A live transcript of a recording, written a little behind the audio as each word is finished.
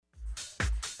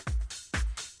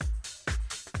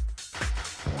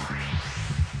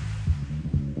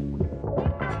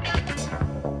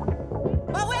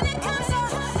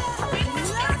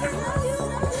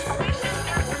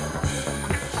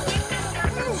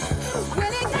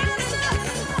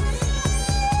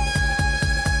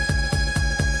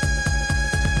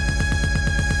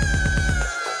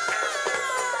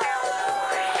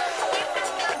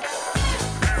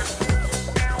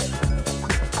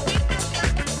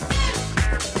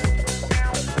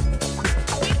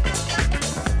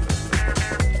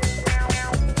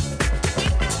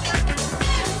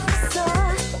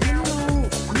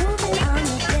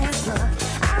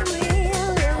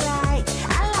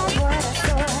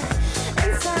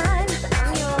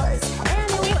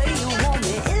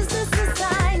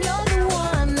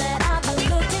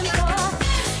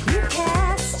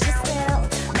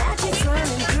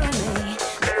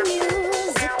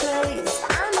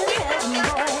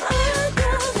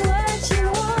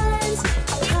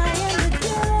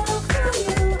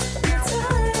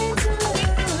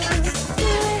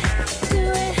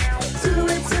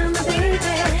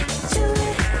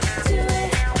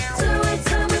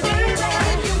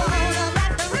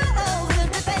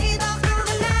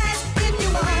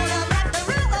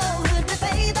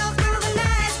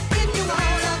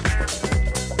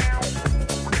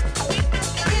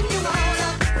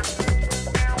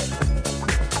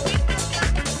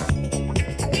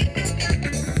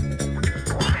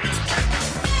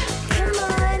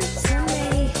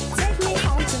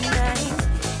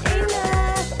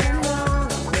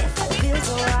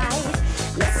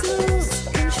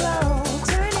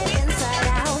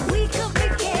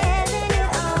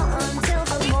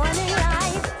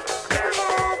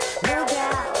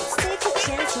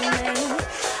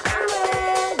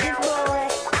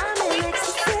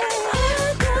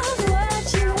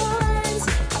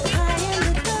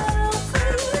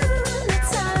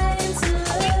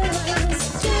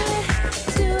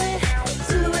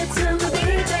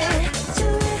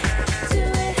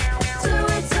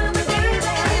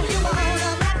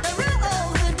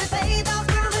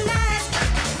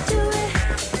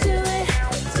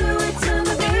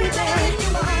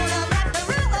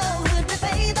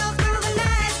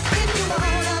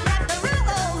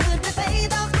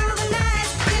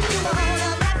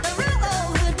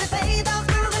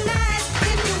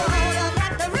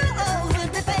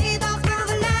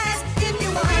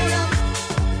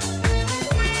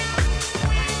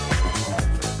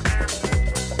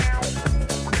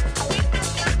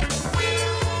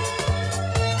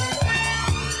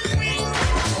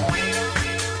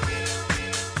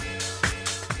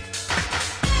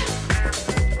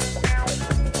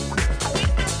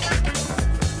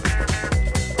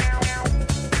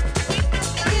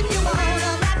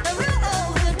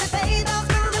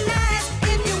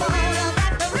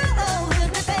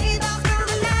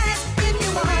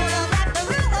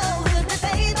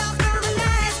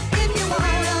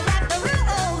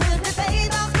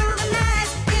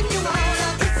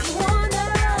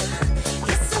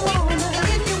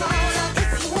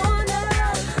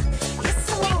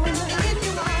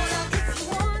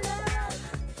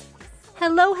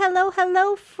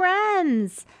hello,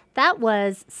 friends. That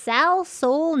was Sal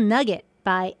Soul Nugget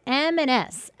by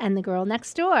M&S and the Girl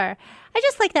Next Door. I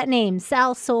just like that name,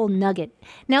 Sal Soul Nugget.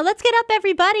 Now let's get up,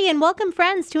 everybody, and welcome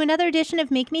friends to another edition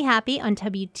of Make Me Happy on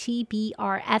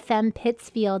WTBR FM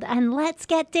Pittsfield, and let's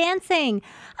get dancing.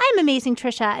 I'm Amazing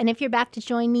Trisha, and if you're back to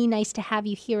join me, nice to have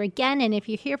you here again, and if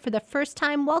you're here for the first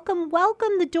time, welcome,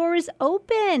 the door is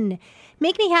open.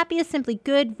 Make Me Happy is simply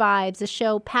good vibes, a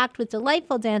show packed with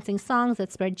delightful dancing songs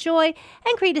that spread joy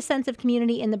and create a sense of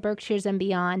community in the Berkshires and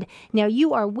beyond. Now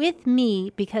you are with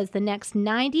me because the next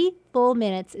 90 full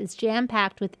minutes is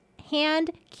jam-packed with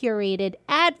hand-curated,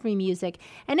 ad-free music.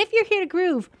 And if you're here to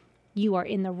groove, you are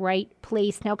in the right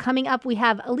place. Now coming up, we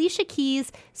have Alicia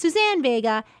Keys, Suzanne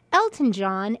Vega, Elton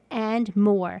John, and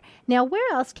more. Now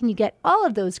where else can you get all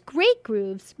of those great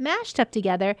grooves mashed up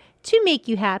together to make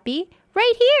you happy?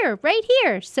 Right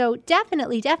here. So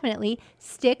definitely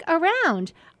stick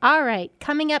around. All right,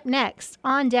 coming up next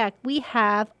on deck, we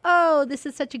have, this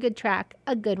is such a good track,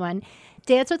 a good one.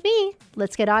 Dance with me.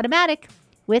 Let's get automatic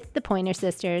with the Pointer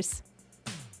Sisters.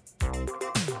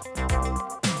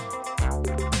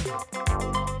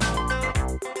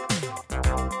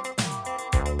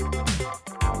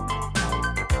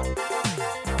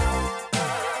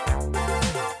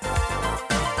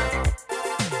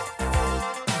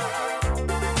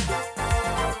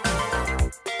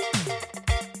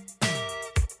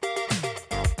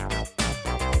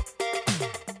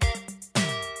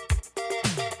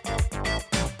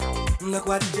 Look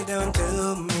what you're doing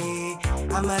to me.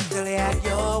 I'm utterly at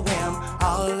your whim.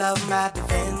 All of my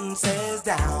defenses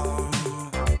down.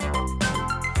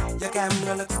 Your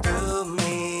camera looks through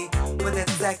me with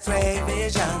its X-ray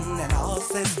vision, and all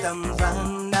systems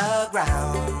run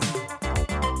aground.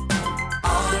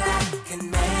 All I can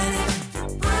manage to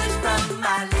push from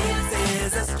my lips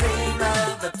is a stream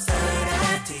of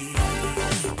absurdities.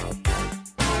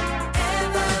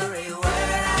 Every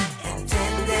word I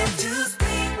intended to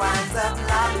speak winds up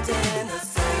locked in a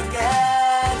circuitry.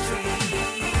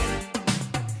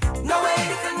 No way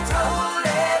to control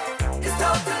it, it's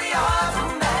totally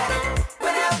automatic.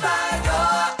 Whenever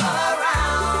you're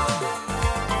around,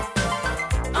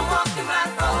 I'm walking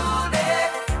blindfolded,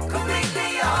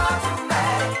 completely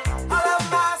automatic. All of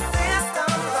my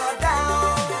systems are down.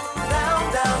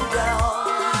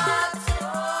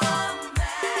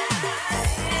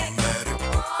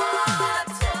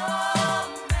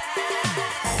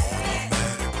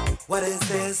 What is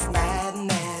this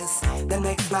madness that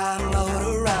makes my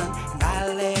motor run and my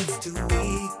legs too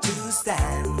weak to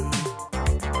stand?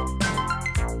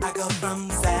 I go from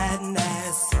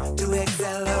sadness to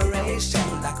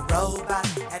acceleration like a robot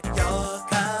at your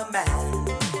command.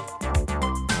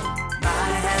 My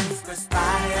hands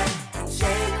perspire and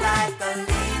shake like a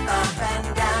leaf. Up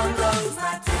and down goes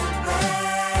my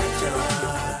temperature.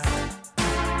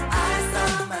 I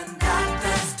summon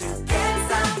doctors to get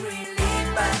some relief,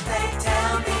 but they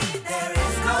tell me there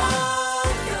is no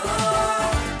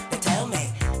cure. They tell me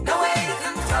no way to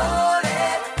control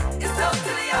it, it's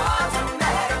totally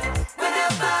automatic.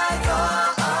 Whenever you're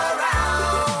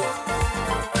around,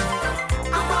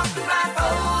 I'm walking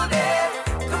blindfolded,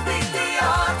 completely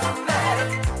automatic.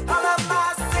 All of my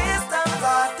systems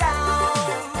are down.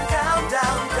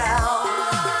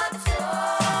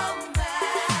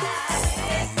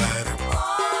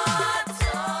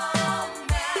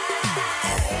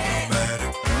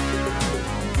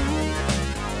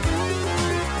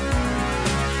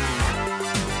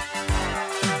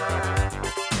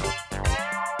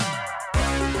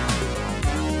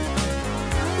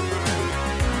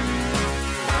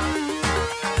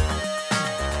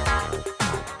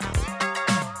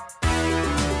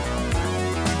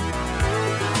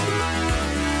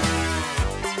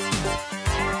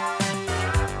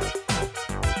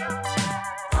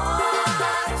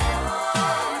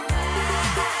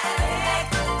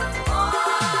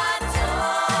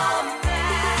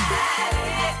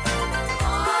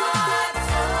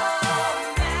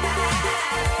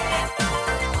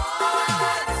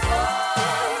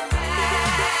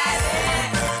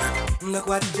 Look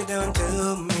what you're doing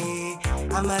to me.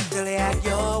 I'm utterly at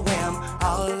your whim.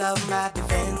 All of my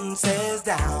defenses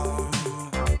down.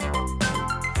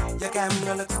 Your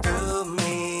camera looks through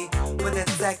me with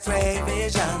its X-ray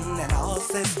vision, and all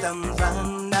systems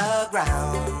run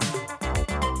aground.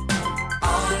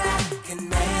 All I can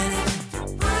manage to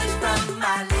push from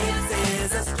my lips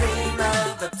is a stream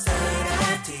of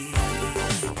absurdities.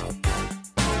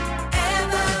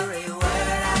 Every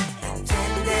word I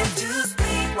intended to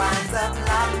speak winds up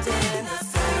locked in a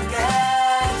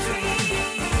circuitry.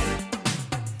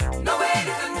 No way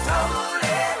to control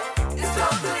it, it's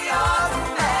totally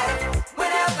automatic.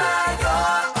 Whenever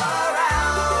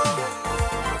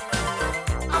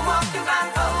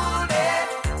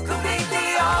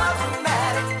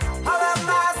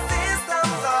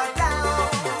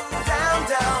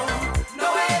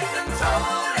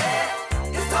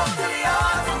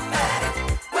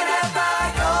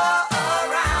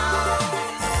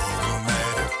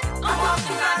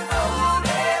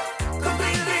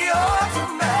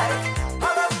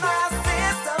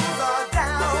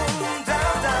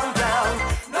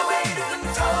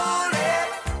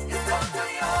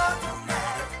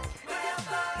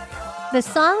The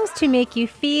songs to make you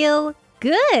feel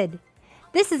good.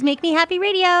 This is Make Me Happy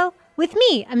Radio with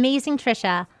me, Amazing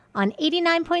Trisha, on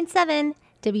 89.7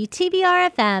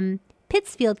 WTBR FM,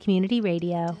 Pittsfield Community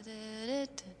Radio.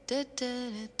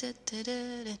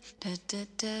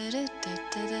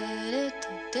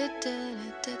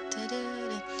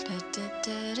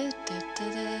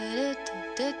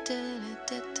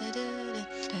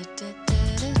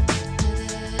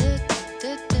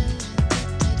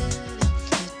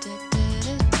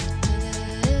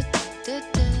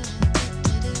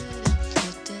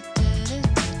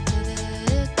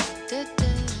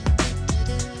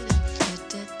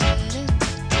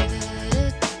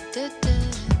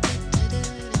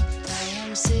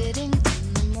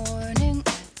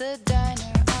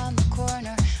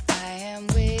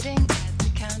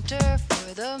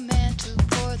 The man to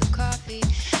pour the coffee,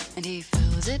 and he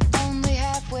fills it only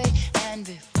halfway. And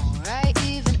before I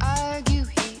even argue,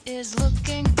 he is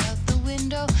looking out the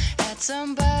window at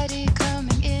somebody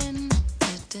coming in.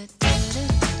 It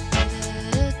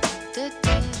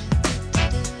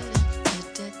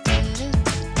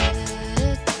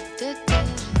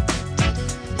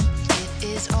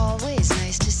is always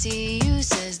nice to see you,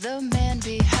 says the man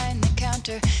behind the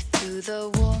counter to the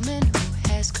woman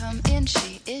who has come in.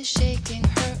 She is shaking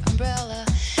her umbrella,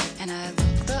 and I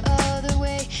look the other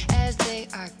way as they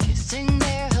are kissing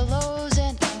their hellos,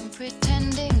 and I'm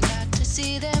pretending not to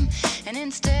see them, and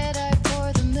instead I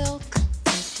pour the milk.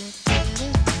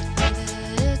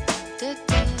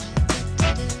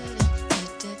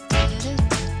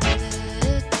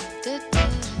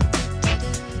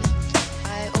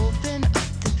 I open up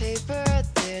the paper,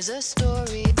 there's a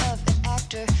story of an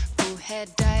actor who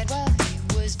had died while he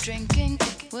was drinking.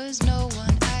 It was no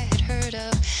one I had heard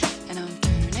of, and I'm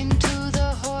turning to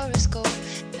the horoscope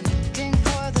and looking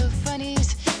for the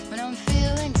funnies when I'm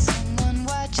feeling someone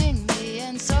watching me,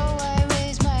 and so I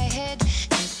raise my head.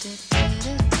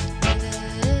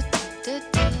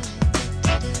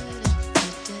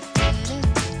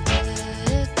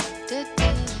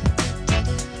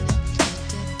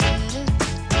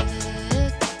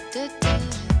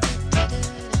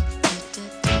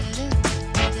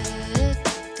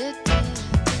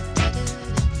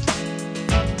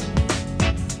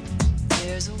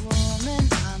 There's a woman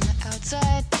on the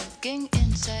outside looking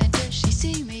inside. Does she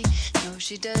see me? No,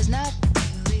 she does not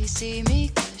really see me,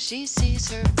 'cause she sees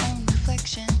her own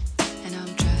reflection. And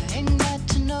I'm trying not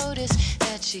to notice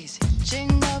that she's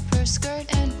hitching up her skirt,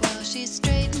 and while she's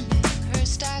straightening her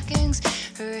stockings,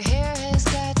 her hair has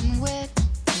gotten wet.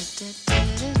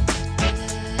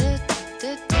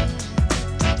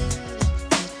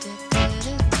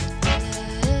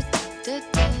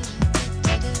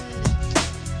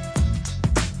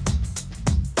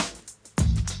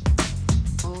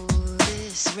 Oh,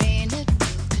 this rain, it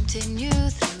will continue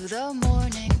through the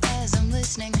morning as I'm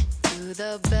listening to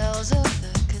the bells of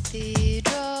the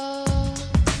cathedral.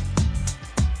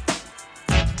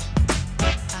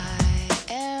 I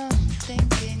am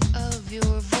thinking of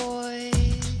your voice.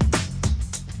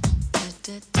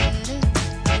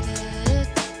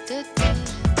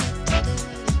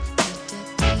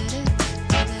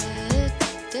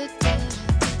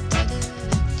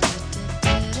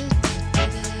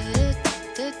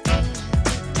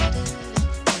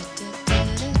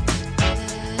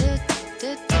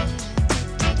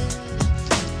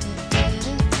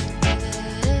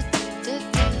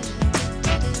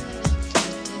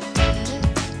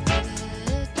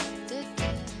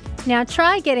 Now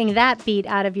try getting that beat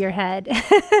out of your head.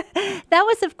 That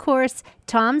was, of course,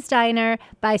 Tom's Diner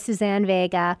by Suzanne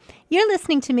Vega. You're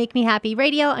listening to Make Me Happy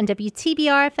Radio on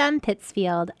WTBR FM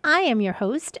Pittsfield. I am your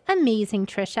host, Amazing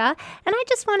Trisha, and I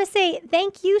just want to say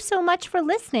thank you so much for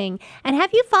listening. And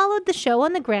have you followed the show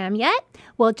on the gram yet?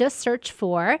 Well, just search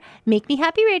for Make Me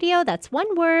Happy Radio. That's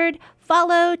one word.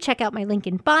 Follow, check out my link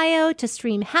in bio to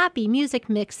stream happy music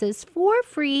mixes for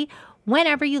free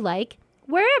whenever you like,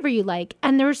 wherever you like.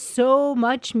 And there's so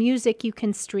much music you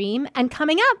can stream. And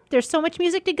coming up, there's so much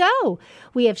music to go.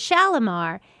 We have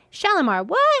Shalimar. Shalimar,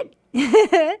 what?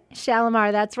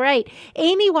 Shalimar, that's right.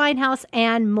 Amy Winehouse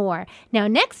and more. Now,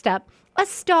 next up, a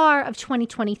star of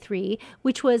 2023,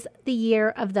 which was the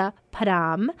year of the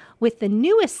Padam, with the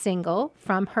newest single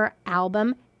from her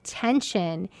album,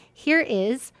 Tension. Here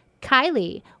is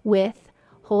Kylie with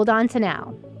Hold On To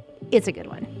Now. It's a good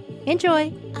one.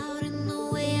 Enjoy. Out in the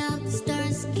way out, the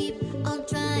stars keep on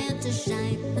trying to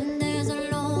shine, and there's a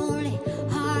lonely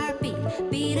heartbeat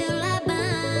beating like mine,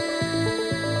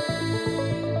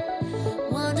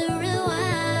 wondering why.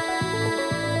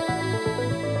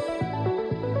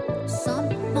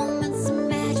 Some moments of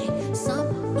magic,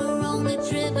 some are only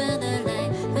tripping the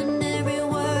light, and every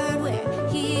word we're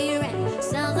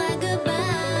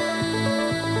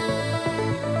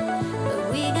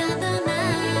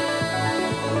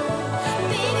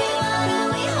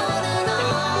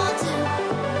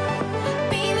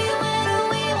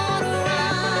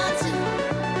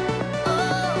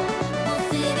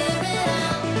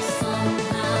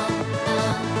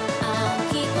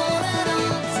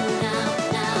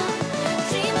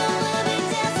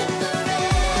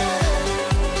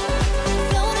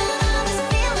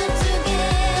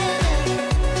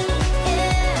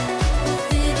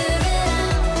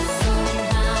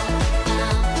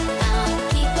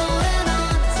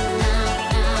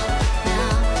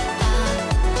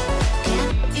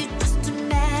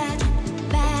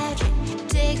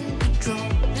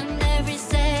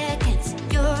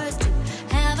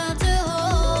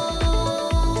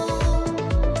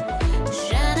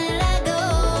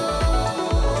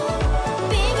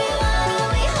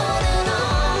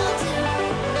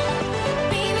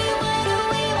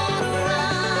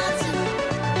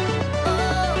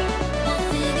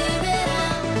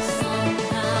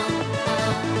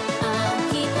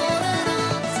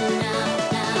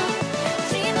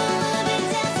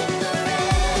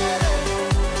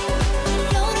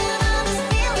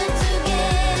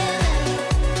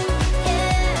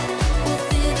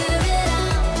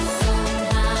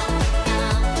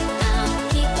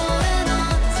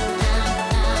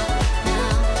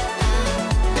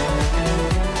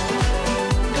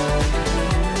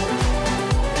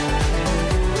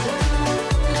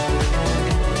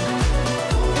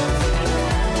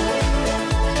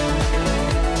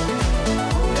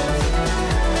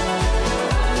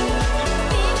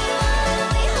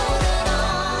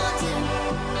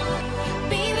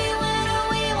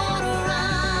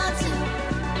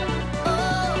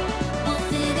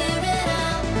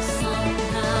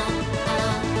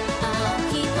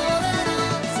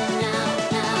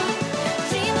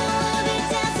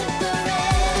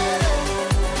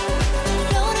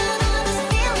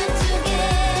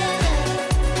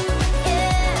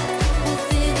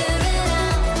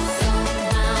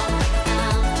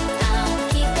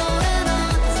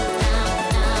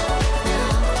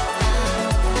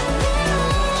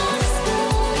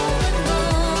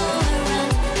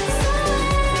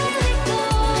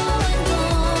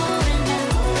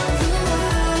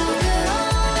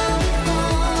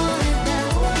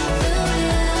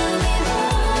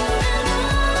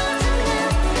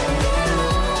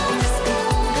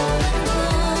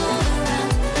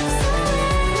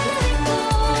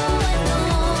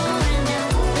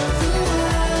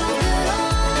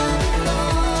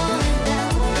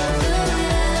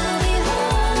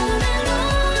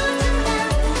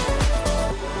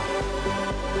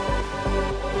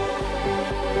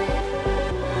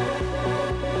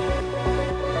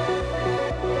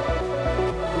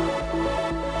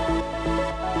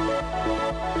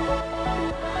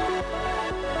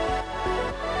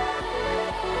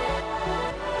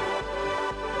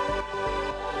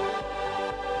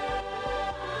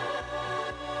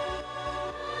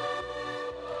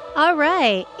All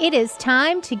right, it is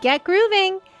time to get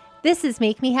grooving. This is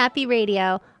Make Me Happy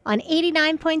Radio on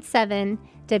 89.7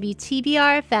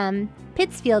 WTBR FM,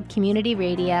 Pittsfield Community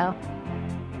Radio.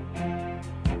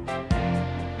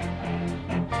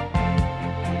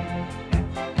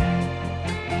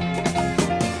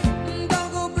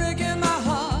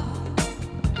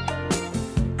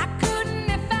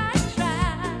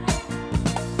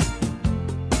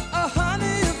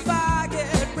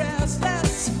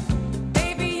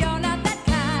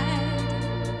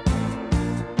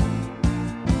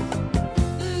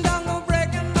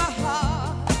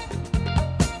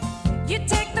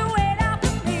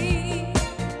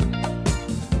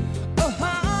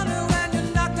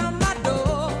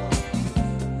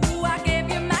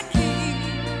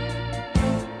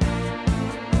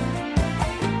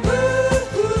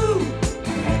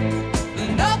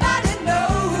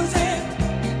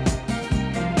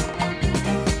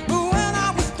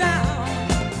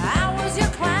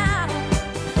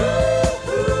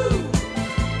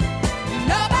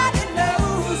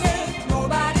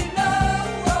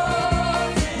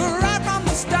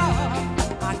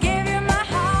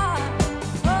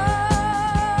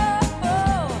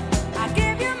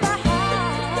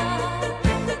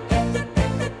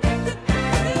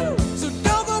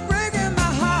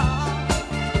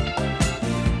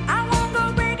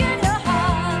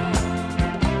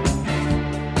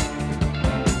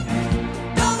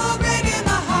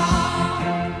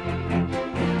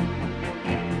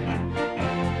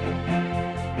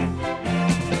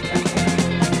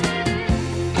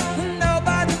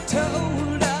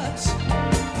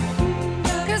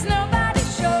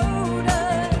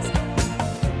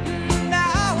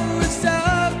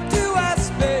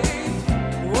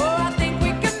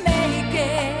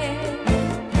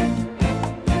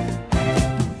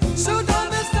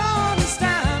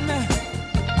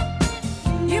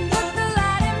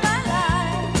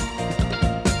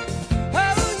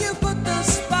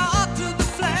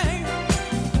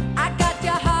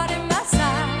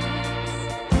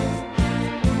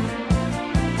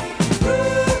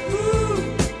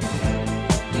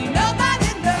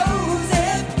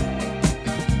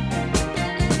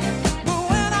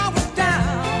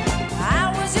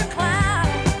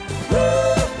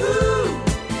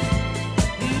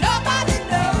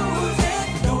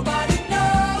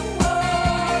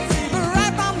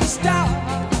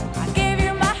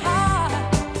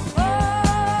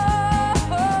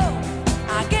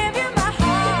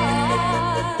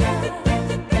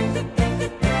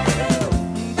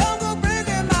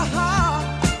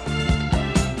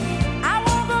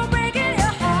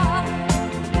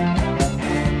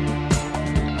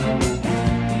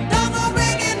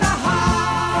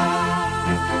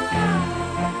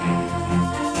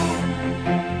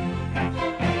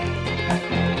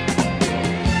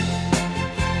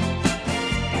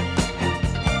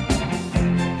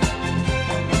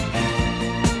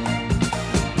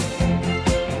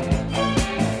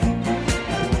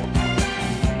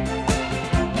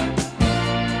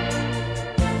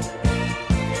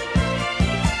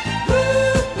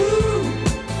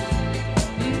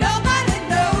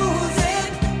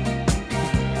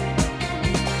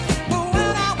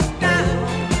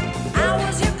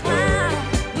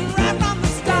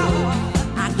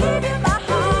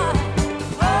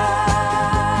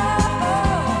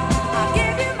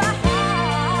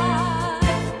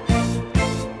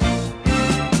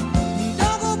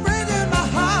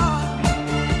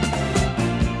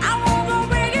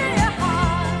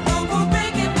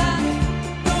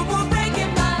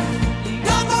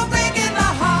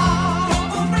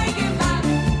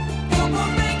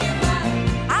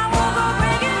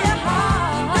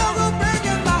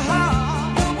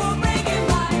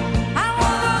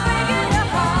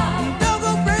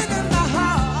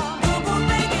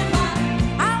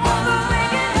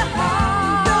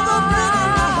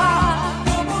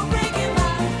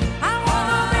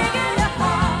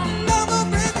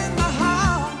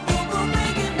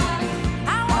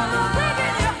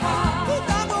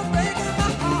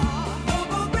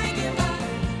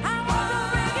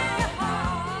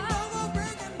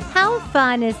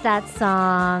 Fun is that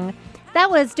song? That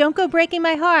was Don't Go Breaking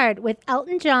My Heart with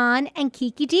Elton John and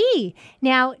Kiki D.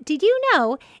 Now, did you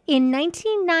know in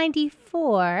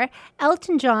 1994,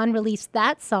 Elton John released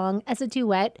that song as a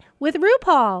duet with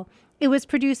RuPaul? It was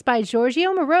produced by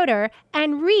Giorgio Moroder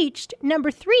and reached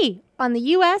number 3 on the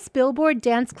U.S. Billboard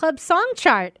Dance Club Song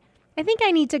Chart. I think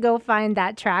I need to go find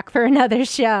that track for another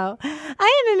show.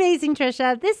 I am Amazing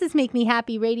Trisha. This is Make Me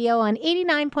Happy Radio on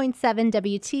 89.7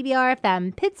 WTBR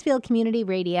FM, Pittsfield Community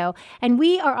Radio. And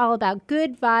we are all about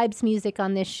good vibes music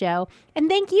on this show. And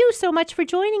thank you so much for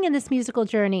joining in this musical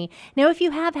journey. Now, if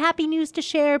you have happy news to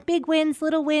share, big wins,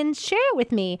 little wins, share it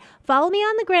with me. Follow me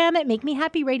on the gram at Make Me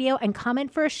Happy Radio and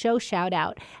comment for a show shout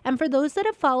out. And for those that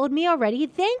have followed me already,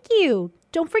 thank you.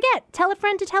 Don't forget, tell a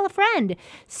friend to tell a friend.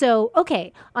 So,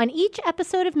 okay, on each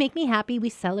episode of Make Me Happy, we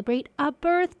celebrate a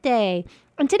birthday.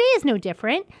 And today is no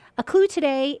different. A clue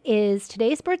today is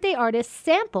today's birthday artist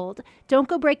sampled Don't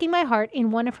Go Breaking My Heart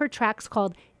in one of her tracks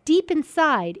called Deep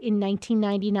Inside in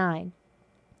 1999.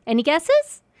 Any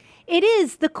guesses? It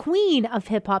is the queen of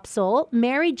hip-hop soul,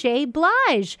 Mary J.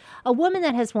 Blige, a woman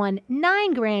that has won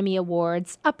 9 Grammy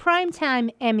Awards, a Primetime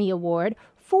Emmy Award,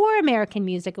 4 American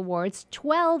Music Awards,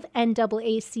 12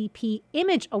 NAACP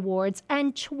Image Awards,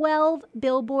 and 12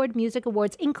 Billboard Music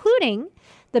Awards, including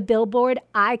the Billboard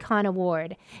Icon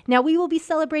Award. Now, we will be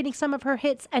celebrating some of her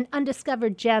hits and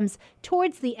undiscovered gems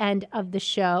towards the end of the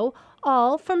show,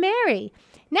 all for Mary.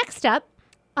 Next up,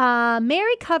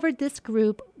 Mary covered this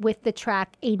group with the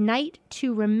track A Night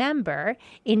to Remember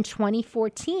in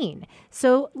 2014.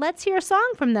 So let's hear a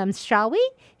song from them, shall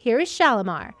we? Here is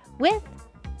Shalimar with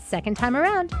Second Time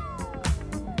Around.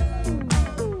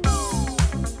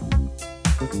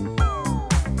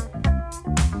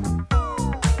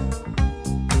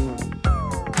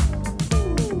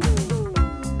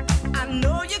 I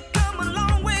know you come a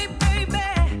long way, baby,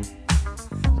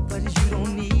 but you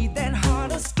don't need that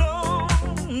heart of stone,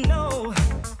 no.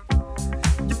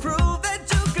 You prove that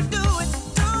you can do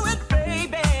it,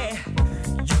 baby.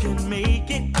 You can make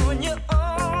it on your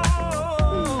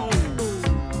own,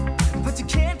 but you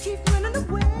can't keep running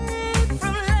away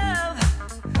from love,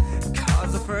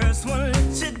 'cause the first one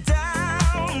let you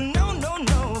down, no, no,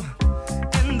 no.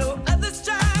 And though others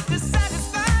try to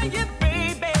satisfy you,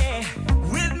 baby,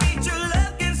 with me true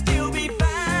love can still be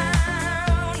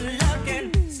found. Love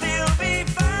can still be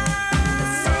found.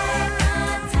 The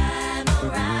second time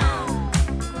around.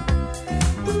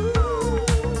 Ooh,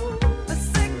 the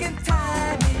second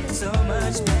time is so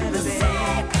much better, baby. The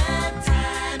second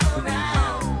time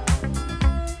around.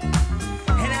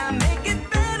 And I make it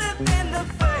better than the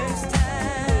first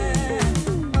time.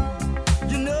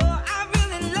 You know I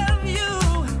really love you,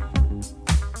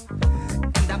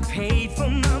 and I paid for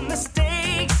my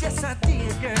mistakes. Yes, I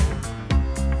did, girl.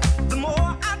 The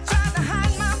more I try to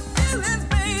hide my feelings,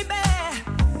 baby,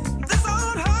 this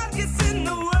old heart gets in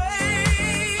the way,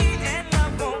 and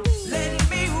love won't let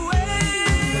me wait.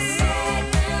 The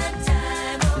second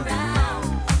time around,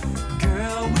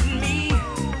 girl, with me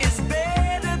is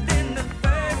better than the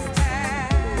first time.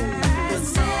 The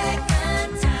second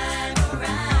time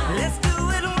around, let's do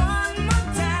it one more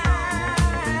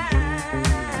time.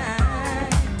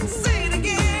 Say it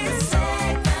again. The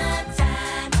second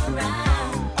time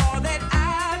around, all that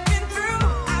I've been through,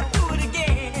 I'll do it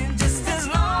again, just as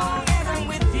long as I'm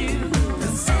with you. The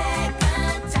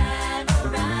second time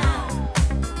around,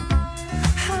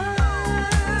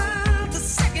 the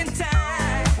second time.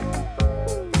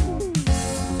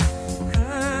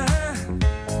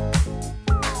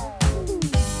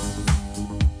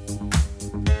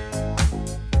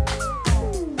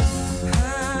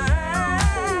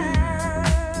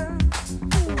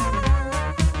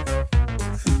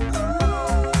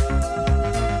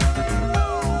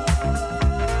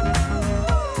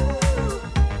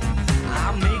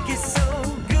 I'll make it so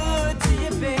good to you,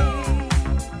 babe.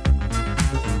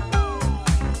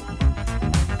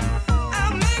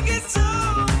 I'll make it so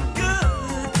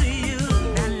good to you.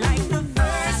 Not like the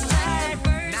first time,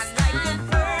 not like the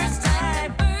first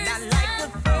time, not like the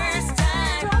first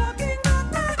time. Talking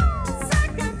about the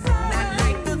second time. Not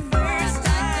like the first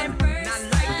time, not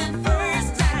like the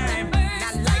first time,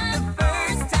 not like the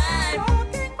first time.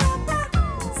 Talking about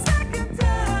the second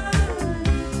time.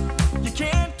 You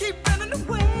can't keep running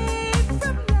away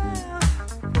from love,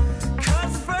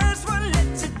 'cause the first one let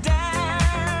you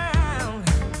down.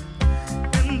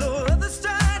 And though others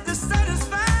try to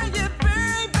satisfy you,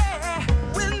 baby,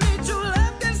 with me true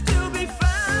love can still be found.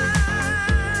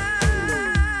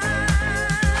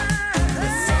 The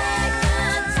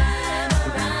second time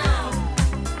around,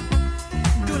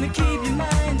 gonna keep your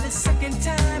mind the second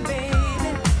time, baby.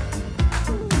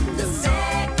 The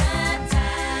second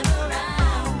time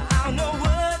around, I'll know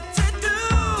what to do,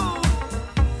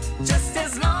 just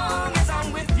as long as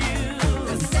I'm with you.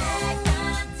 The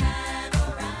second time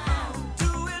around, do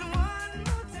it one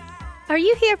more time. Are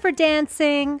you here for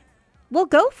dancing? Well,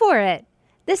 go for it.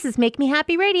 This is Make Me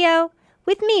Happy Radio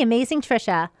with me, Amazing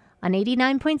Trisha, on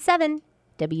 89.7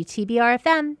 WTBR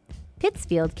FM,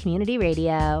 Pittsfield Community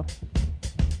Radio.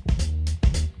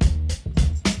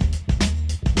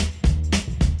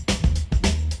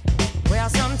 Well,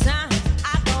 sometimes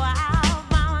I go out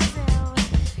by myself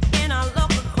and I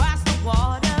look across the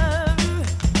water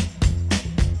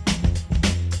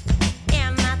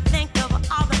and I think of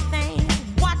all the things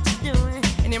what you're doing,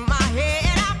 and in my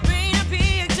head I paint a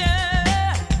picture.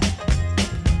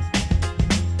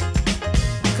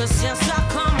 'Cause since I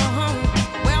come home,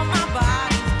 well, my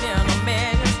body's been a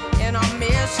mess, and I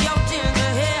miss your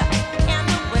ginger hair and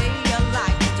the way you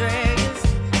like to dress.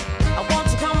 I want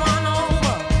you to come on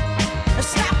over.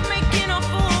 Stop making a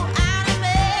fool out of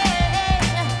me.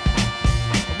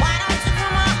 Why don't you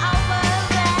come on over,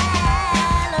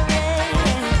 Valerie?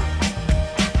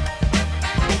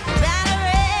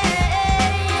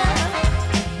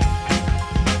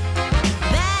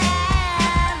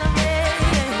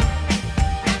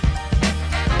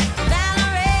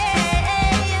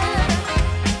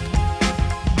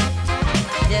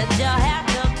 Did you have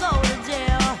to go to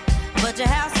jail? But your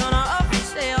house on a up for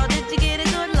sale. Did you get a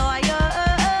good lawyer?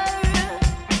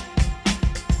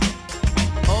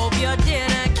 Hope you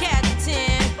didn't catch a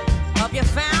 10. Hope you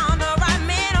found the right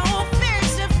man who'll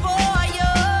fix it for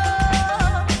you.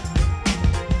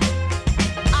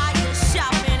 Are you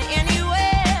shopping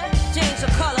anywhere? Change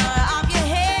the color of your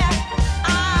hair.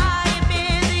 Are you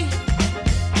busy?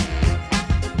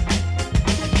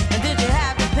 And did you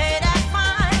have to pay that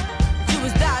fine? You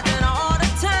was dodging all the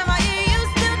time. Are you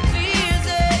used to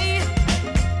busy?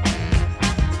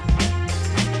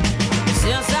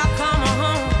 Since I come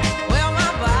home, well,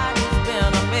 my body's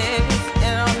been a mess,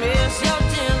 and I miss your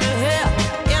ginger hair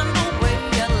and the way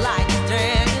you like to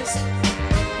dress.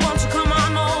 Won't you come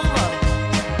on over?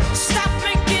 Stop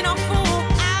making a fool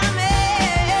out of me.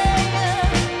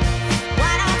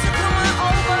 Why don't you come on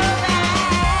over, Valerie?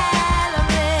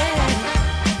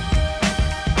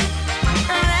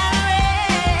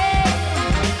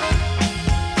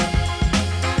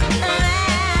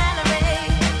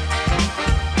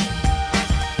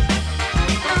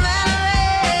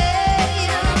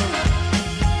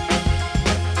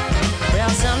 Well,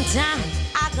 sometimes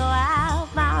I go out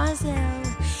by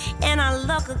myself and I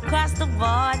look across the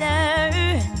border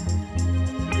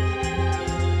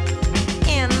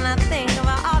and I think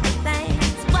about all the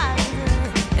things what I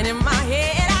do. And in my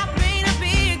head I paint a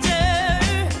picture.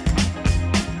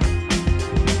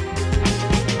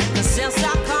 'Cause since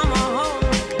I come home,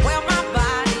 well, my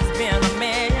body's been a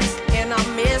mess, and I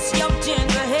miss your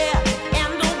ginger hair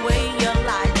and the way you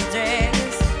like to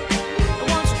dress.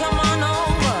 Won't you come on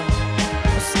over?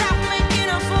 Stop making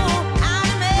a fool out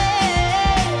of me.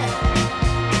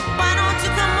 Why don't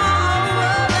you come on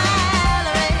over,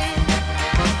 Valerie?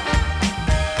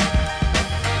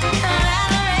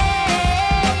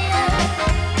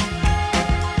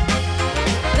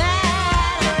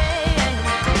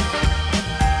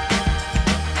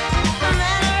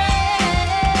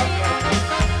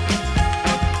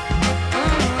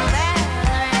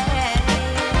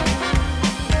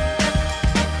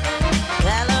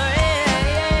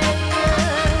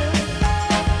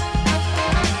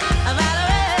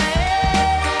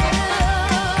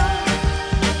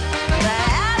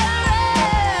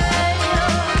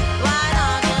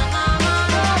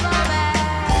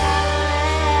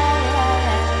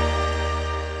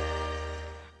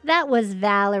 That was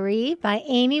Valerie by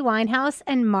Amy Winehouse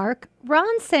and Mark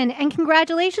Ronson. And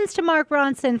congratulations to Mark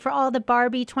Ronson for all the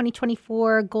Barbie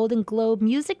 2024 Golden Globe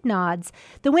music nods.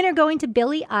 The winner going to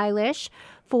Billie Eilish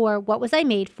for What Was I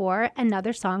Made For,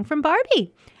 another song from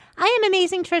Barbie. I am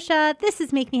Amazing Trisha. This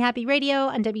is Make Me Happy Radio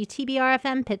on WTBR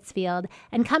FM Pittsfield.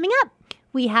 And coming up,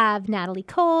 we have Natalie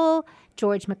Cole,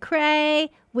 George McCrae,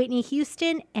 Whitney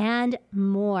Houston, and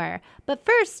more. But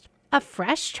first, a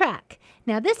fresh track.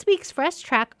 Now, this week's fresh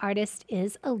track artist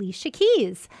is Alicia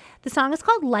Keys. The song is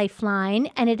called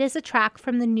Lifeline, and it is a track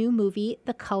from the new movie,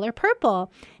 The Color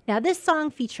Purple. Now, this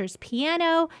song features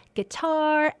piano,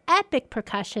 guitar, epic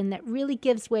percussion that really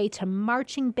gives way to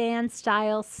marching band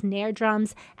style snare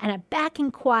drums and a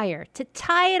backing choir to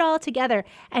tie it all together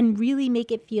and really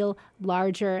make it feel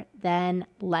larger than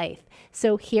life.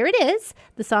 So here it is,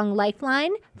 the song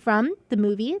Lifeline from the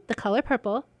movie The Color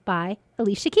Purple by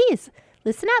Alicia Keys.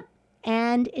 Listen up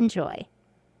and enjoy.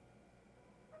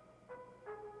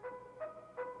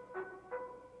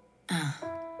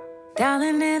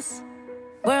 Darling, this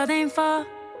world ain't for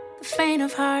the faint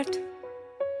of heart.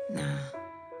 Nah,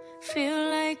 feel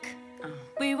like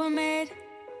we were made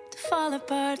to fall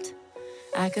apart.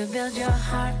 I could build your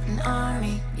heart an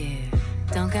army, yeah.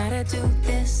 Don't gotta do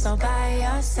this all by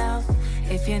yourself.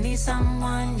 If you need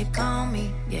someone, you call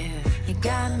me, yeah. You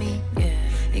got me, yeah.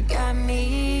 You got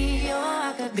me, oh,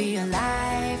 I could be a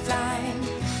lifeline.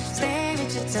 Stay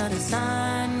with you till the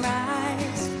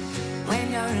sunrise.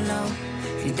 When you're low,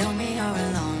 you don't mean you're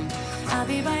alone. I'll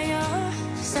be by your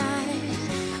side.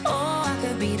 Oh, I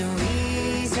could be the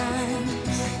reason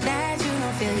that you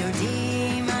don't feel your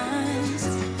demons.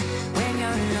 When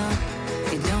you're low,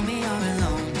 you don't mean you're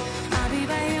alone. I'll be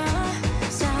by your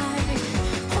side.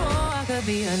 Oh, I could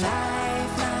be a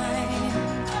lifeline.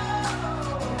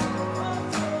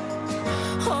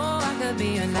 Oh, I could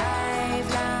be a lifeline.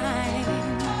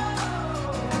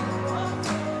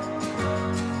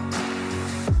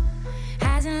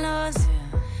 Highs and lows,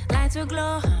 lights will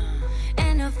glow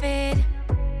and they'll fade.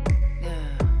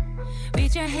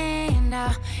 Reach your hand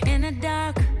out in the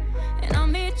dark and I'll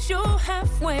meet you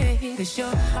halfway. Cause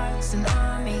your heart's an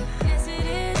army. Yes, it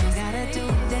is. You gotta do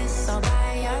this all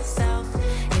by yourself.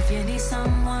 If you need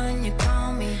someone, you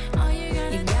call me.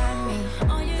 You got me.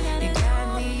 You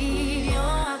got me.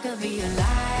 Oh, I could be a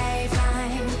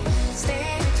lifeline.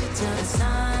 Stay with you till the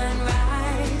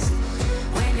sunrise.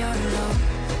 When you're low,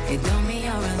 it don't mean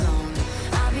you're alone.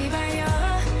 I'll be by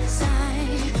your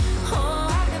side. Oh,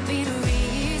 I could be the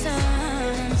reason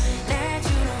that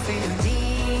you don't feel your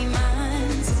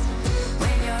demons.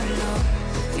 When you're low,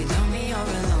 it don't mean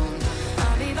you're alone.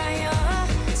 I'll be by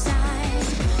your side.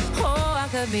 Oh, I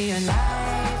could be a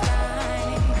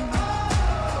lifeline.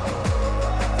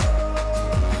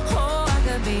 Oh, I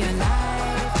could be a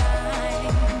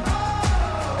lifeline.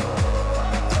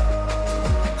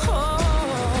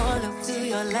 Oh, look to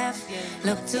your left,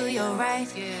 look to your right.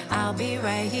 I'll be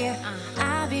right here.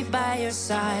 I'll be by your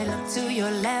side. Look to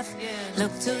your left,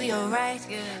 look to your right.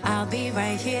 I'll be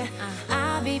right here.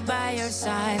 I'll be by your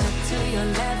side. Look to your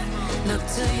left, look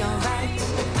to your right.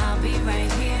 I'll be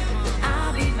right here.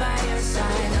 I'll be by your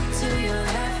side. Look to your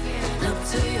left, look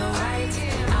to your right.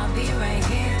 I'll be right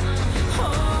here.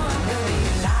 Oh, I could be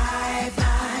a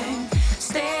lifeline.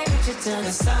 Stay with you till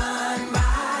the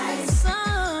sunrise.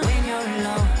 When you're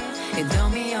low, it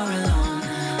don't mean you're alone.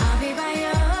 I'll be by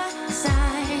your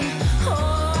side.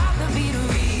 Oh, I could be the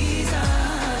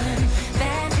reason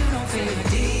that you don't feel your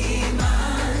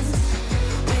demons.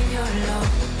 When you're low,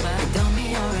 it don't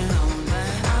mean you're alone.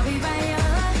 I'll be by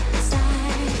your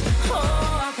side. Oh,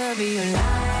 I could be a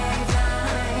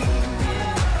lifeline.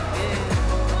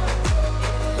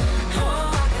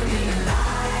 Oh, I could be a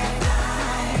lifeline.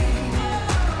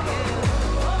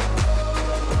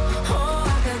 Oh,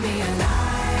 I could be a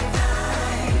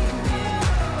lifeline.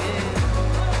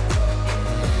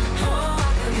 Oh,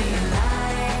 I could be a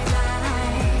lifeline.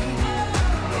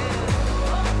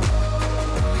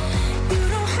 You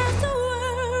don't have to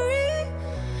worry.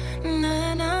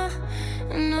 Nah, nah,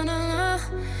 nah, nah, nah.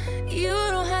 You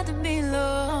don't have to be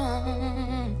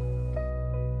alone.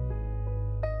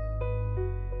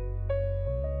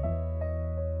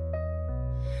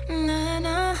 Nah,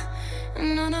 nah,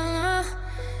 nah, nah, nah.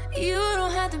 You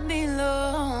don't have to be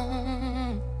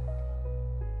alone.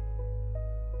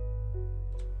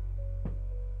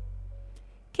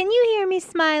 Can you hear me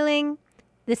smiling?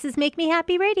 This is Make Me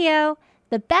Happy Radio,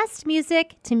 the best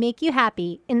music to make you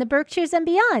happy in the Berkshires and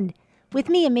beyond, with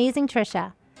me, Amazing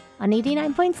Trisha, on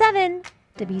 89.7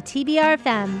 WTBR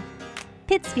FM,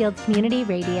 Pittsfield Community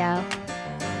Radio.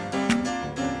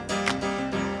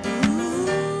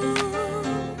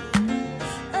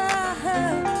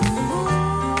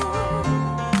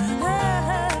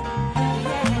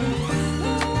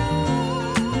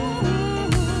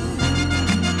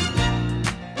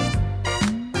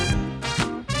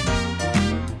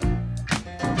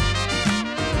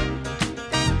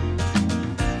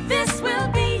 This will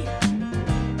be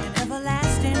an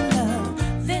everlasting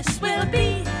love. This will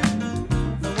be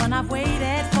the one I've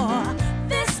waited for.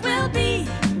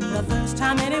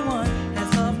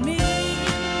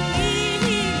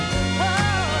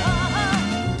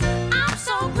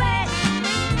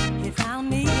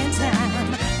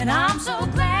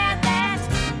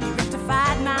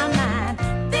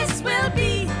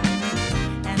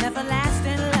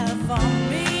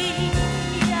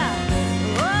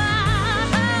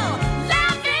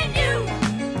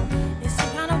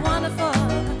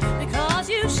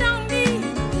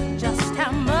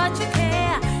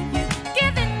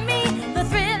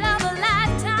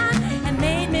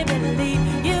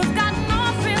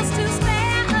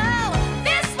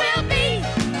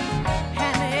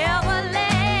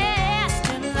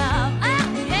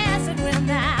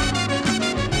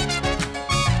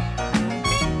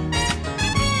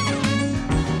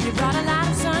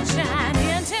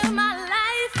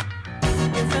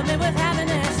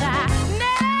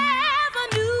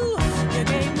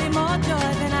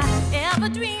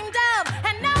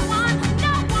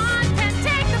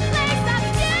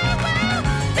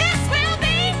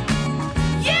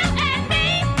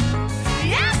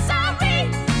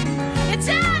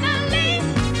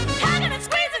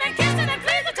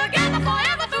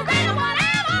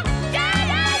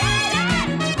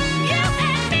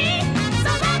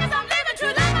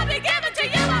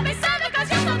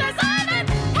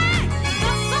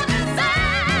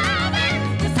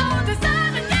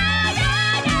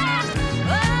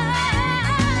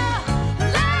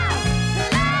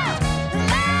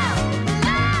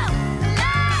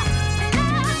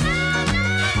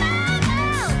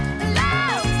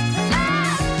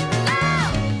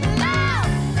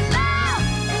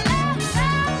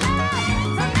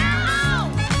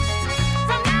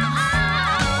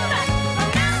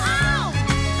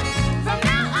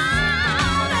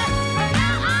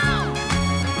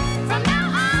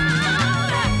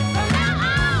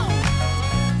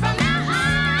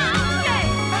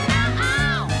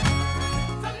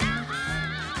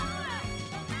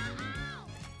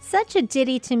 Such a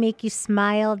ditty to make you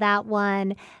smile, that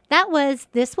one. That was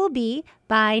This Will Be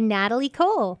by Natalie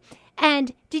Cole.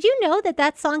 And did you know that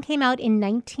that song came out in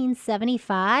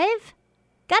 1975?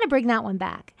 Gotta bring that one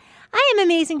back. I am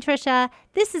Amazing Trisha.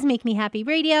 This is Make Me Happy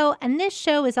Radio, and this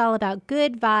show is all about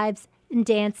good vibes and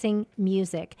dancing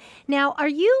music. Now, are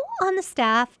you on the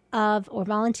staff of or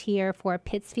volunteer for a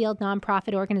Pittsfield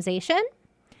nonprofit organization?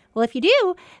 Well, if you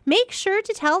do, make sure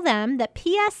to tell them that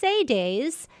PSA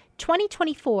Days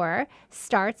 2024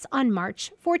 starts on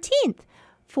March 14th.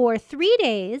 For 3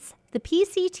 days, the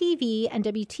PCTV and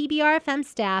WTBR FM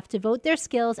staff devote their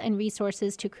skills and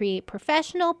resources to create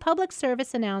professional public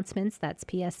service announcements, that's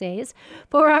PSAs,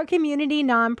 for our community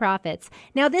nonprofits.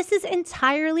 Now, this is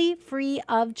entirely free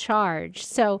of charge,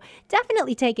 so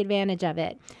definitely take advantage of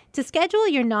it. To schedule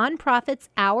your nonprofit's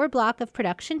hour block of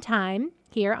production time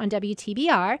here on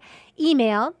WTBR,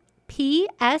 email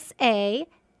PSADAYS,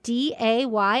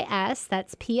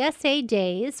 that's PSA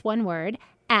Days, one word,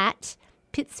 at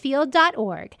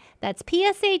pittsfield.org. That's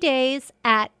PSA Days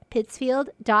at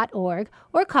pittsfield.org,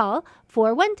 or call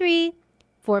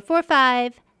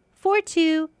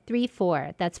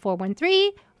 413-445-4234. That's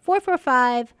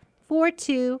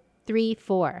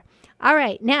 413-445-4234. All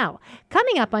right, now,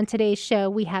 coming up on today's show,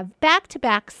 we have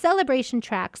back-to-back celebration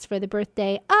tracks for the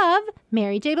birthday of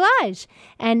Mary J. Blige.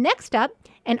 And next up,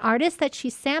 an artist that she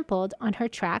sampled on her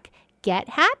track, Get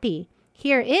Happy.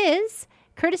 Here is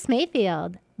Curtis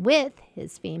Mayfield with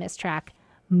his famous track,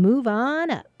 Move On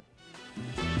Up.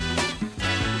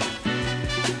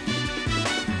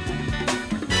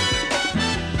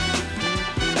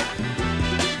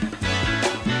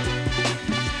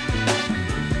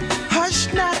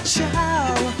 Hush now,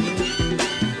 child,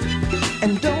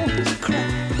 and don't cry.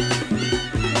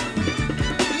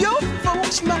 Your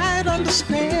folks might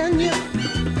understand you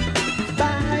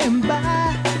by and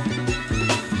by.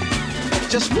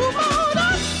 Just move on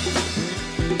up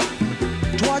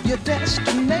toward your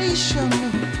destination.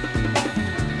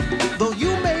 Though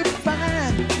you may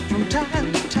find from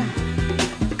time to time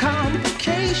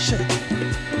complication.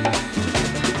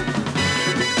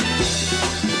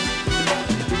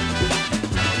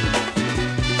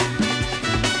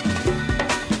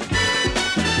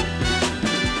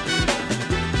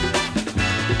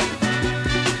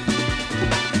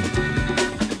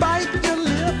 Bite your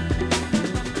lip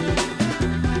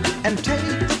and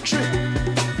take the trip.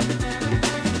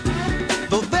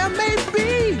 Though there may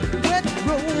be wet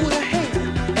road ahead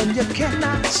and you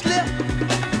cannot slip,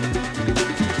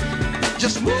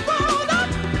 just move on up.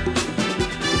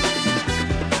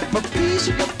 For peace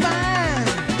you'll find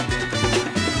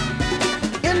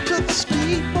into the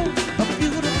steeple of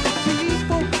beautiful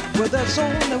people where there's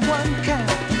only one kind.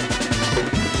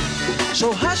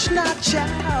 So hush now,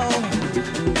 child,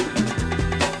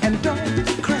 and don't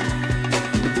cry.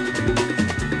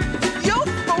 Your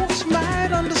folks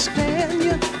might understand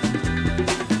you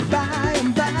by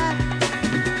and by.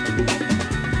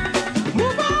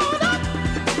 Move on up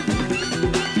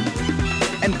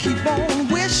and keep on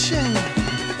wishing.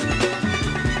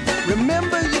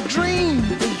 Remember your dream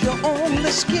is your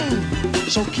only scheme,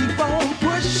 so keep on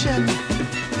pushing.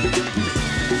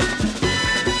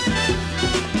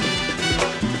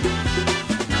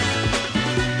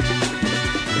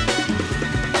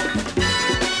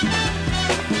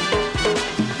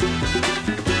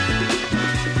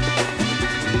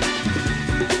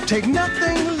 Take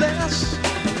nothing less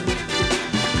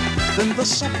than the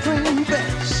supreme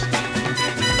best.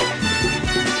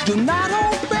 Do not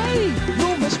obey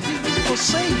rumors people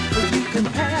say, but you can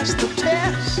pass the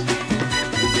test.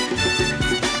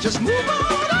 Just move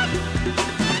on up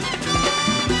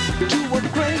to a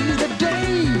greater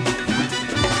day.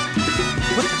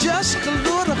 With just a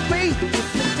little faith,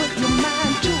 if you put your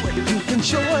mind to it, you can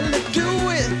surely do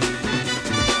it.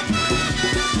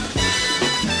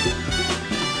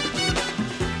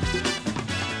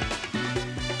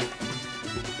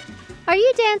 Are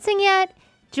you dancing yet?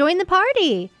 Join the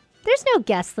party. There's no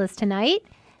guest list tonight.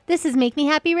 This is Make Me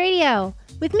Happy Radio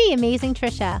with me, Amazing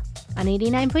Trisha, on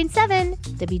 89.7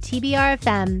 WTBR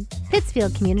FM,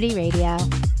 Pittsfield Community Radio.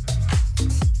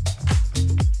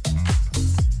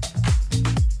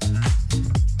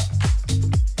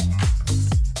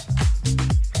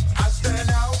 I stand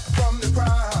out from the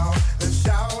crowd and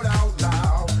shout out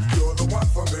loud, you're the one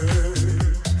for me.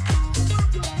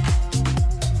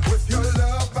 With your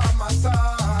love by my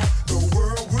side, the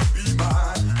world would be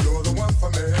mine, you're the one for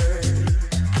me.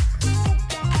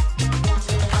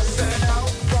 I stand out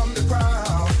from the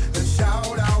crowd and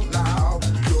shout out loud,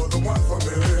 you're the one for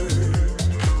me.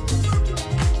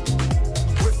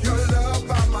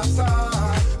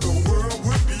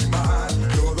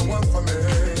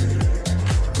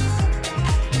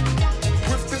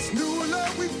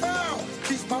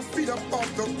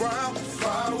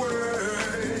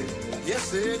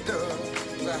 yes it does.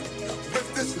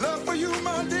 With this love for you,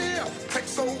 my dear,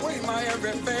 takes away my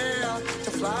every fear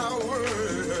to fly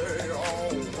away.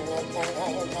 Oh.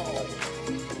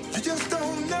 You just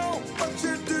don't know what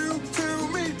you do to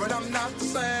me, but I'm not the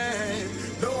same.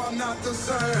 No, I'm not the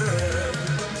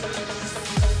same.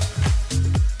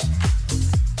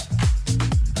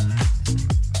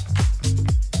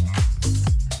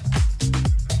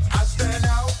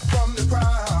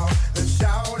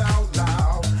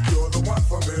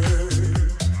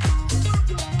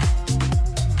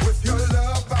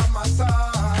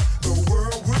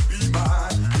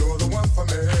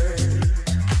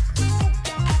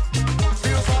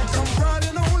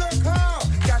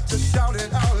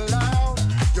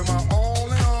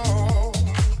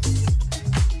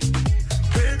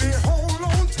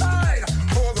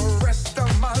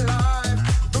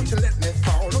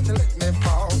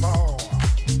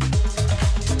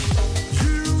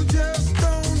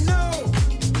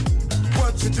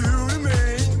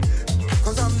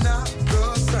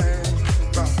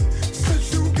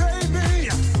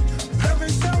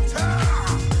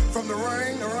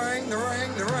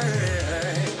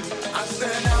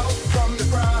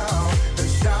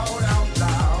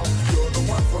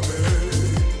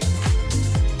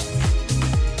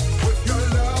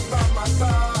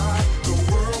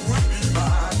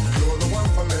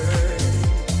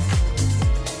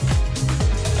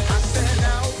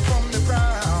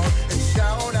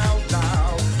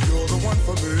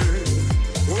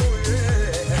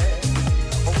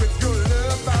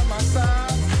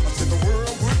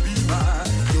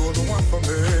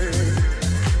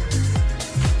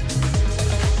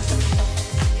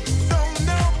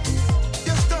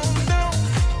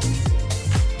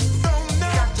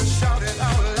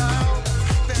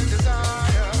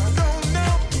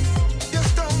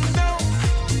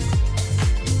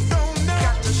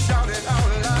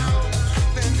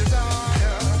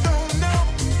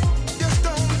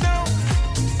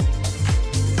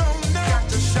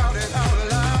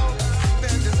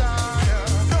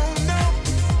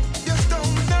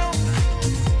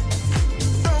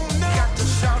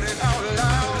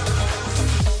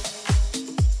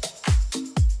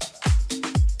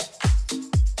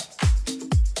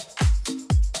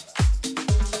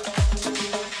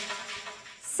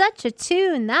 Such a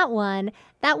tune, that one.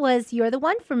 That was You're the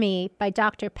One for Me by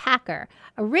Dr. Packer,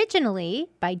 originally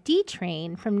by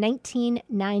D-Train from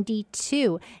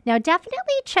 1992. Now, definitely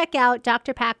check out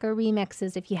Dr. Packer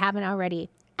remixes if you haven't already.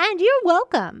 And you're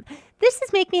welcome. This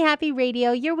is Make Me Happy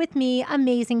Radio. You're with me,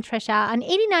 amazing Trisha, on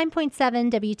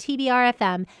 89.7 WTBR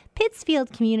FM,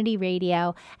 Pittsfield Community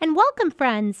Radio. And welcome,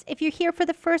 friends. If you're here for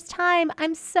the first time,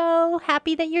 I'm so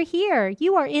happy that you're here.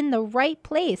 You are in the right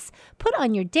place. Put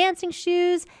on your dancing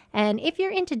shoes, and if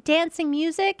you're into dancing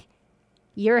music,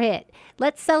 you're it.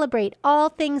 Let's celebrate all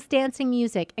things dancing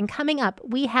music. And coming up,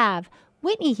 we have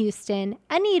Whitney Houston,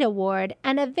 Anita Ward,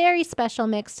 and a very special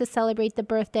mix to celebrate the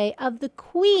birthday of the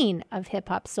queen of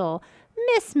hip-hop soul,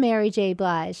 Miss Mary J.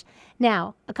 Blige.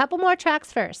 Now, a couple more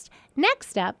tracks first.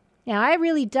 Next up, now I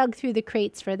really dug through the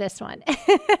crates for this one.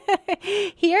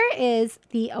 Here is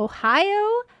the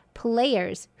Ohio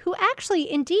Players, who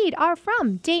actually indeed are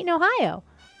from Dayton, Ohio,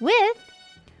 with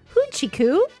Hoochie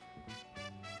Coo.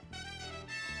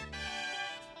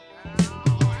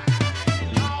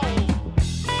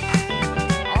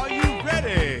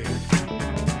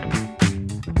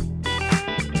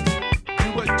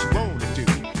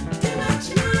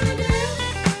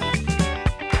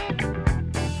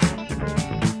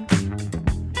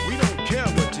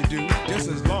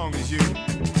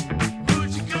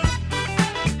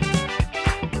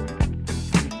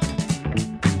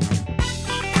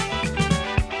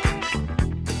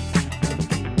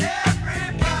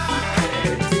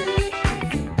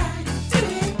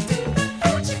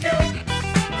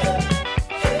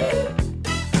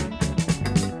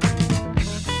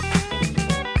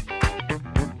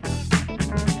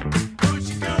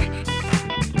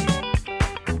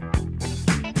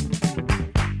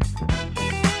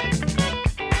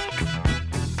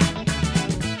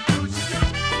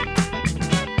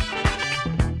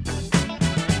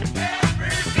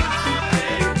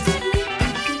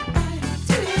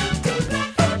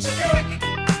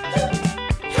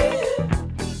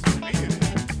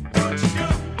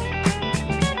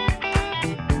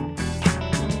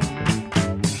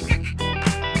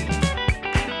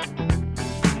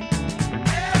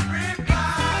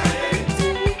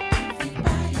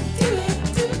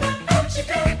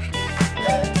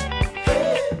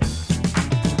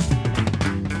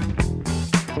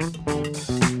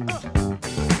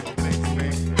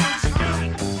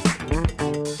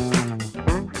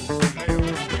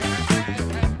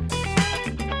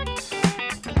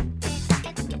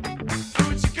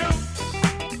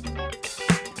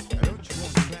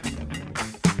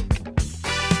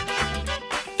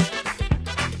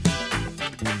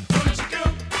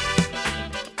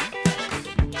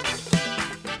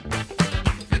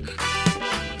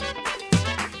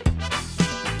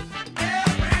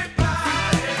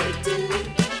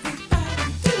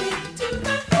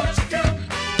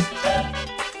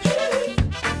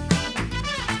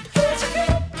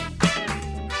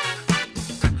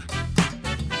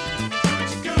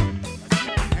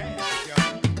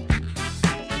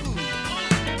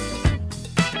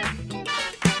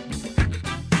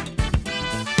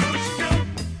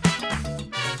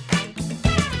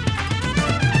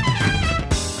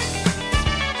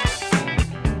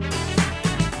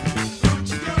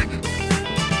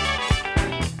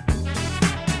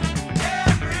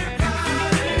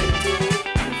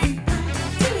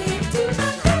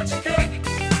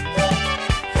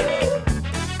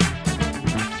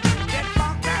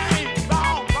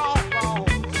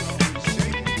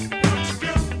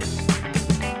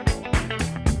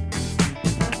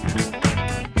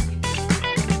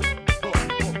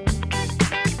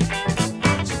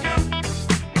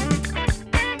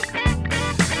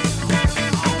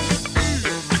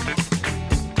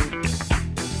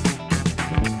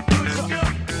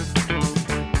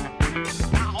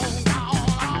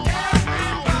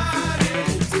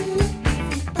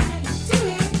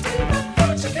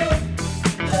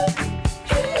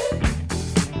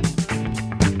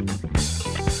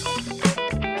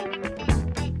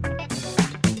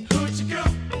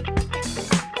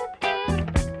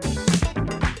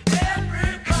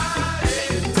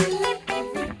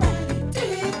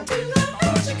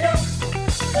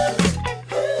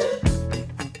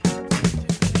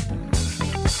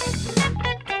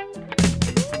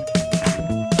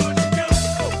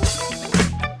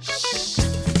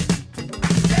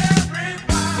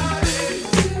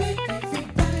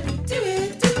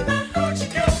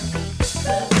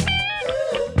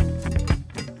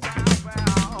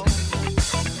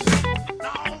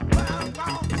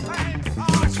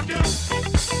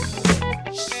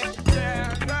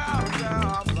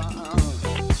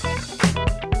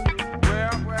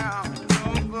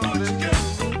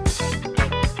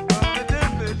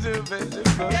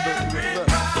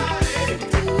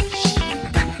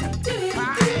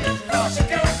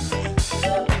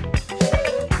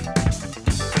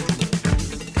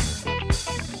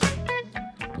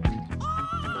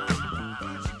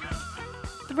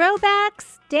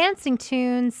 Throwbacks, dancing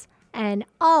tunes, and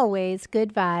always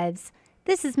good vibes.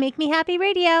 This is Make Me Happy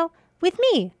Radio with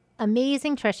me,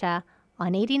 Amazing Trisha,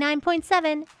 on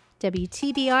 89.7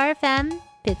 WTBR FM,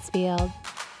 Pittsfield.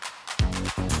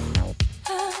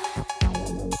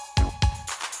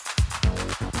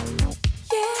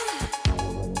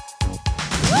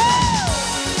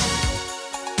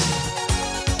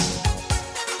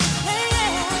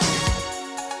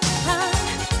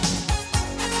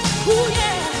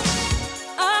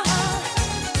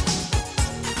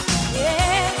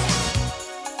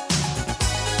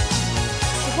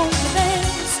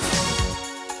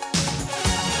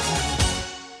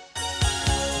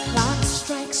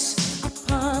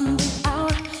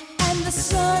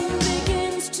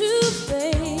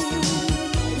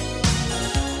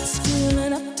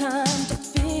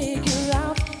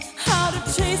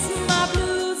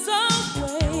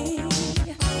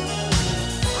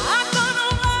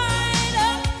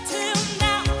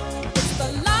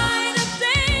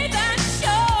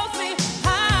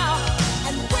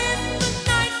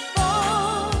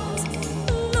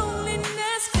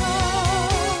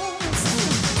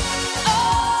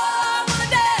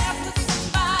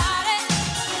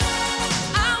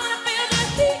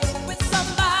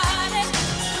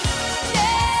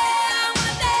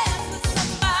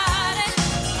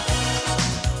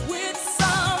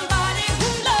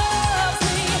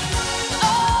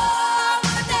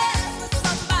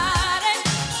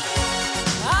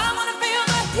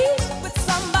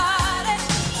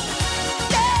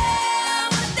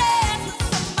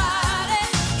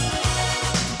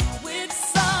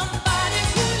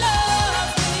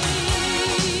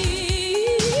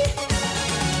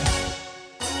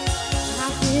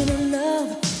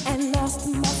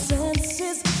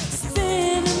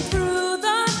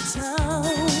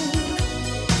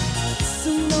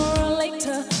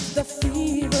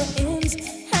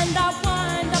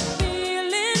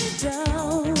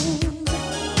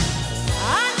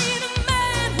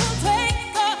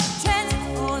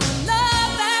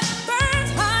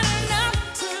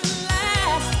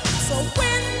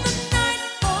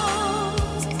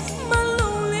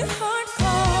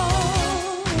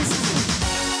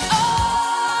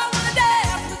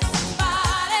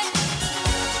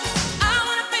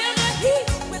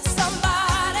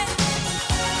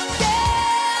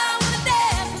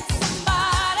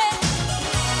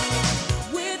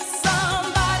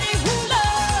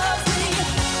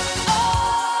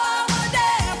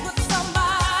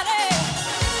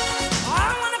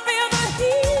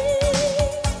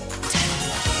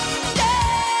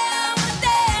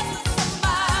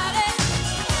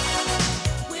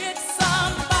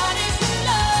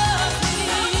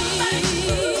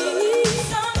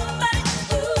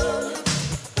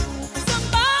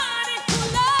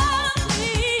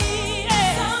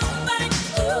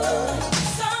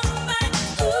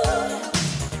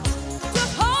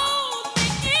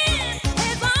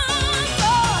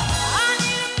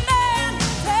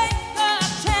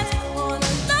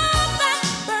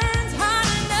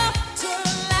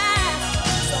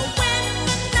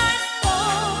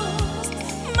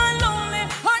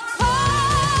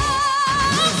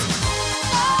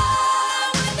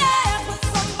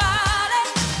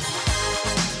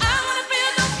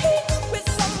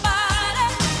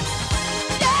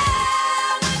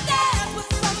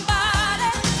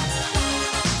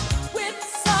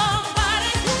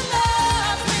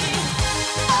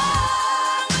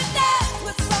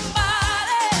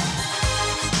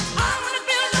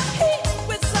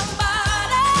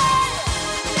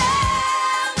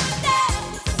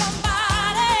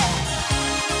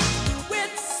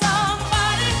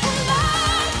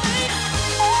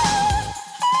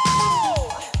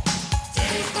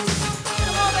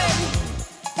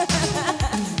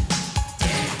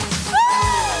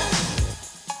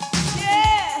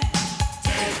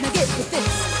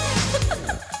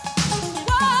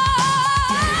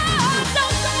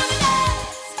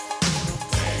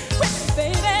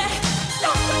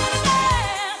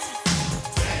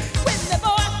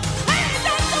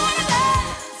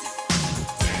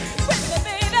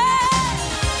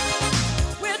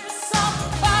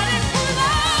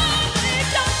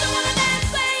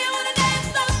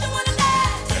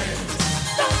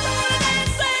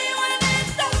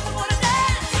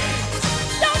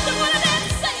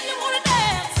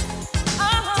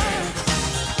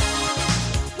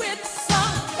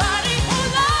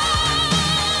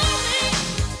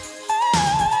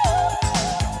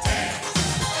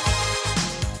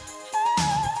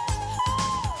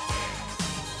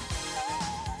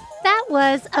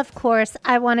 was, of course,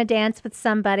 I Want to Dance with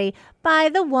Somebody by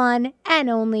the one and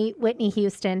only Whitney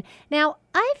Houston. Now,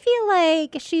 I feel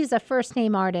like she's a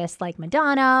first-name artist like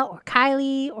Madonna or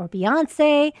Kylie or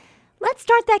Beyonce. Let's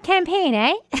start that campaign,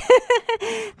 eh?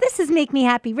 This is Make Me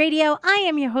Happy Radio. I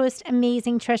am your host,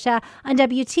 Amazing Trisha, on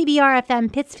WTBR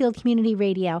FM Pittsfield Community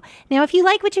Radio. Now, if you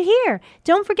like what you hear,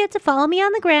 don't forget to follow me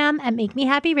on the gram at Make Me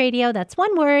Happy Radio. That's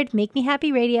one word, Make Me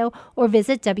Happy Radio, or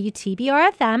visit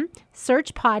WTBR FM,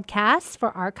 search podcasts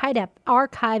for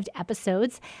archived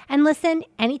episodes, and listen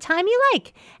anytime you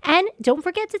like. And don't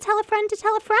forget to tell a friend to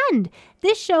tell a friend.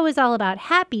 This show is all about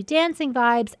happy dancing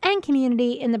vibes and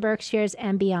community in the Berkshires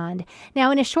and beyond.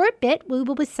 Now, in a short bit, we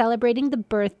will be celebrating the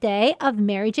birthday of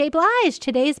Mary J. Blige,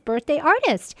 today's birthday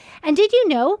artist. And did you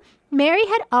know Mary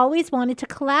had always wanted to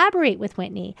collaborate with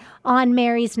Whitney on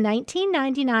Mary's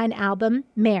 1999 album,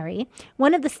 Mary?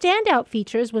 One of the standout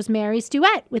features was Mary's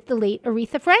duet with the late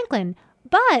Aretha Franklin.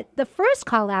 But the first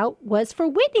call out was for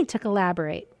Whitney to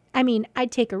collaborate. I mean,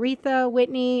 I'd take Aretha,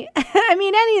 Whitney. I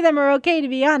mean, any of them are okay, to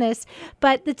be honest.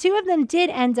 But the two of them did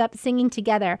end up singing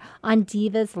together on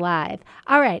Divas Live.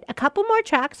 All right, a couple more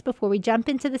tracks before we jump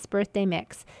into this birthday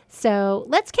mix. So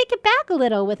let's kick it back a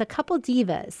little with a couple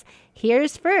divas.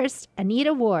 Here's first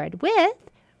Anita Ward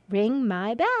with Ring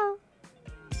My Bell.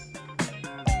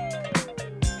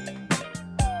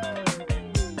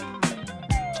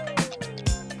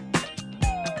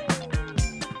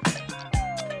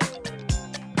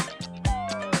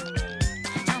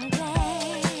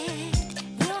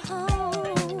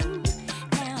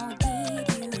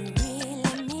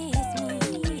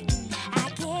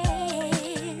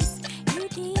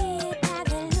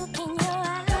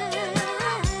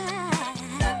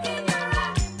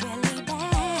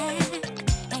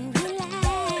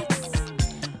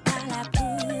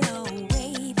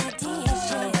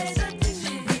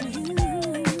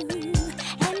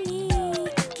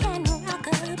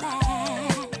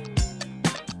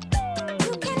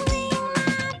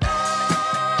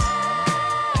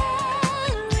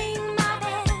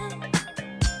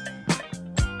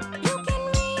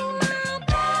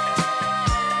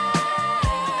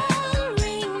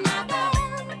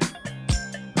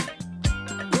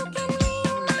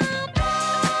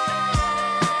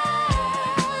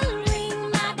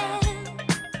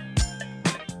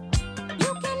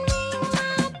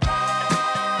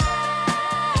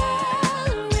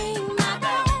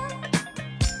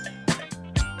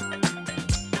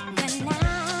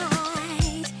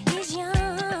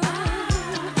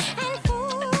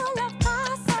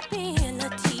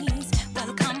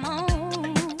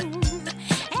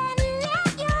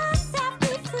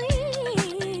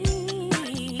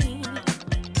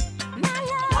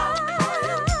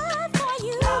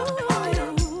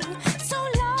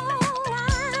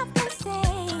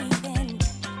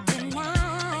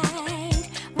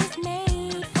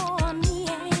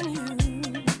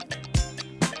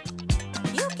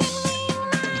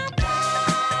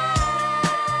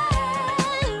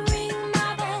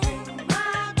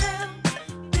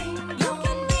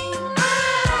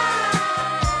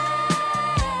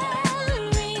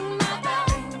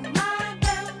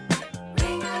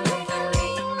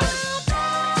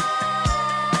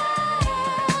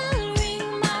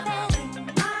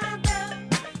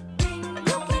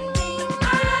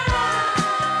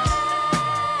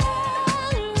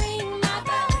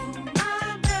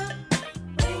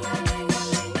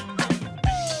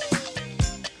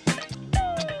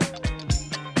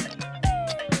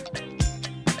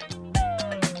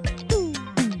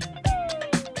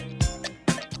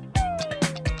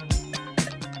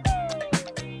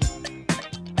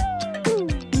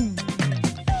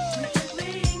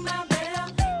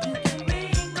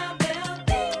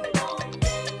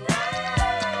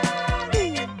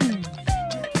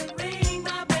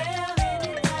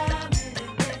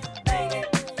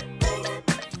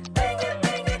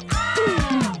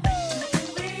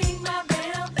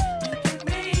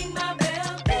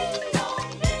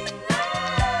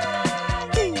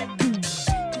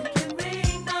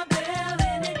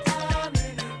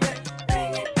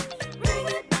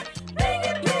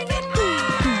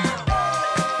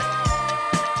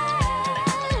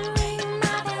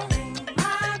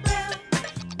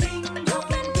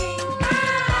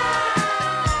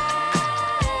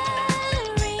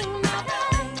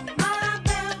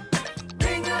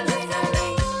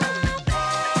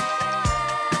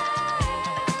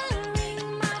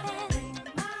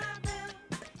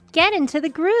 Get into the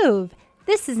groove.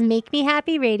 This is Make Me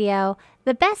Happy Radio,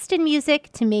 the best in music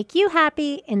to make you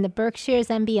happy in the Berkshires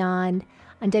and beyond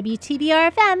on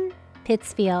WTBR FM,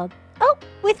 Pittsfield. Oh,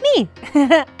 with me,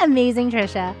 Amazing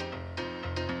Trisha.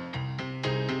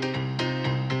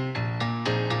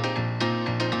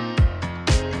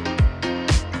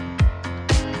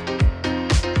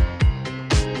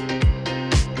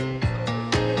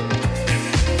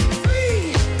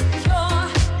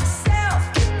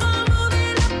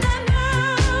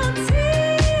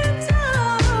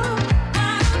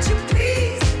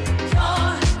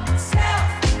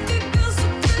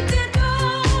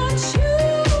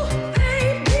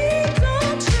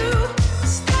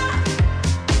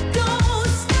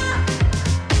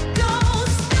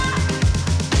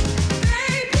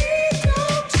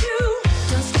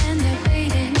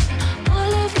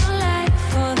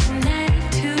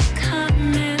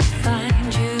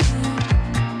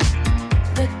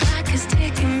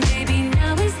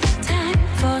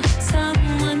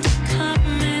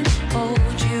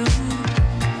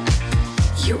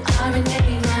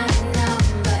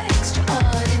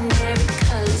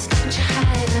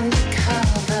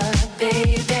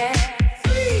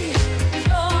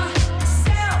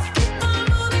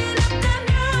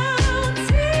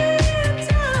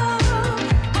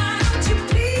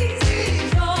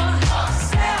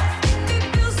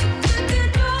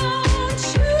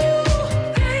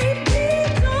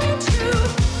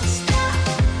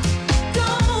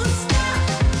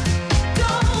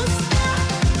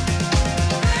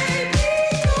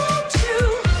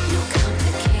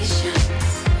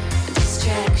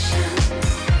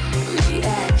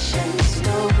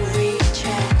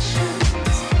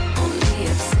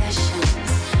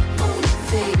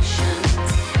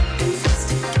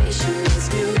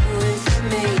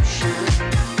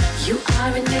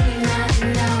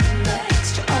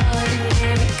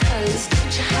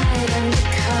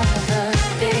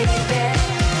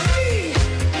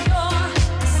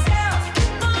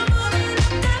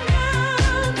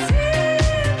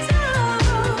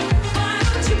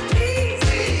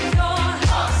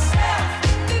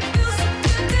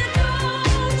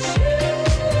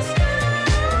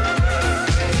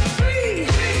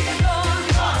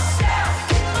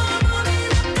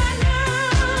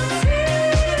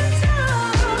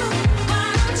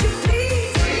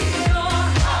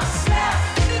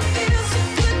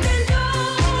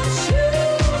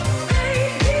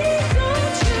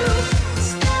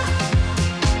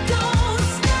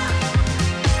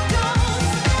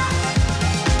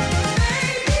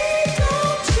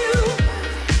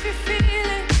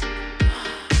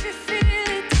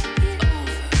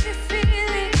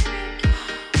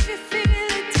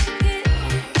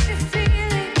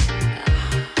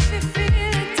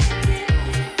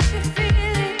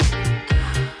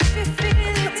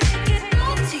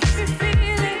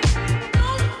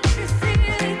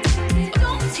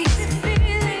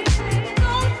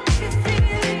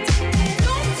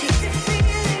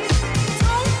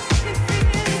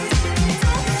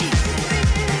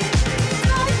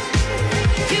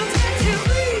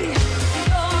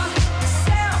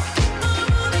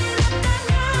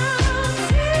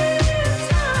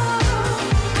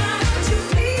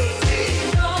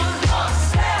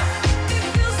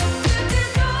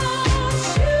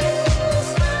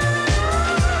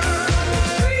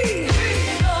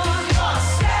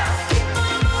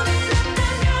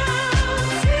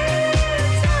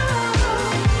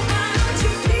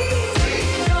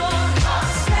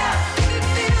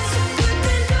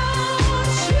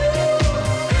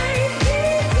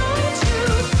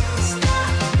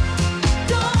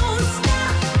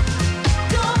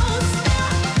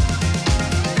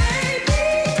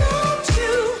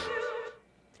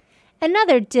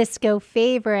 another disco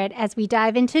favorite as we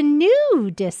dive into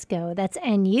new disco. That's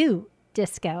NU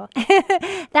disco.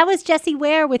 That was Jessie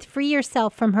Ware with Free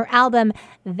Yourself from her album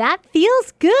That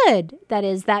Feels Good. That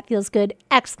is, that feels good,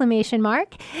 exclamation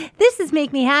mark. This is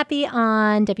Make Me Happy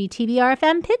on WTBR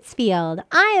FM Pittsfield.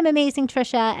 I am Amazing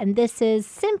Trisha, and this is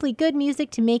simply good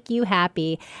music to make you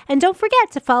happy. And don't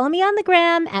forget to follow me on the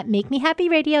gram at Make Me Happy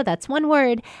Radio. That's one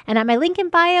word. And at my link in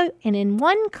bio, and in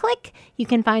one click, you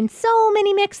can find so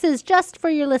many mixes just for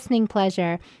your listening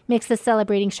pleasure. Mixes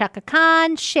celebrating Shaka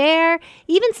Khan, Cher,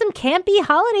 even some campy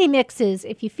holiday mixes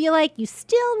if you feel like you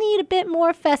still need a bit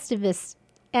more festiveness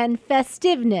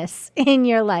in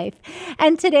your life.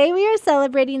 And today we are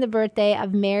celebrating the birthday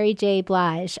of Mary J.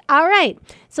 Blige. All right,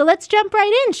 so let's jump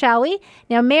right in, shall we?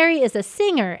 Now, Mary is a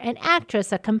singer, an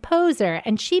actress, a composer,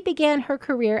 and she began her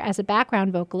career as a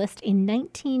background vocalist in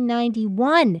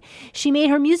 1991. She made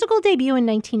her musical debut in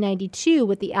 1992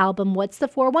 with the album What's the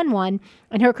 411,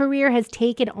 and her career has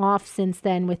taken off since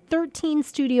then with 13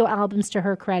 studio albums to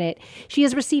her credit. She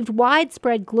has received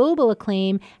widespread global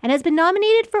acclaim and has been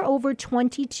nominated for over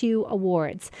 22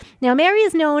 awards. Now, Mary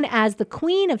is known as the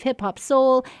Queen of Hip Hop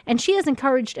Soul, and she has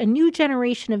encouraged a new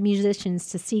generation of musicians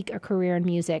to seek a career in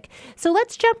music. So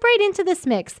let's jump right into this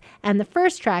mix. And the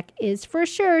first track is for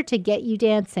sure to get you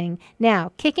dancing.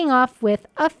 Now, kicking off with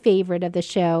a favorite of the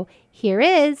show, here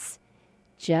is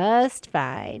Just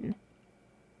Fine.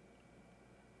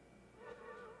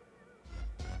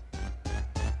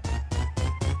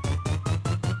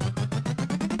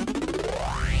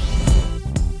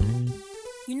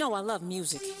 You know I love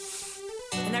music.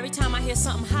 And every time I hear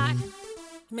something hot,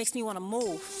 it makes me want to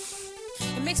move.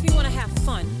 It makes me want to have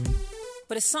fun.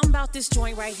 But it's something about this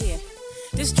joint right here.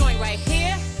 This joint right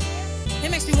here, it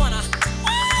makes me want to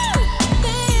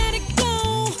let it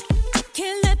go.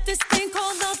 Can't let this thing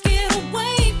called love get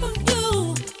away from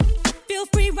you. Feel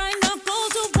free right now, go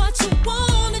do what you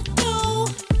want to do.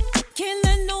 Can't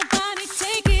let nobody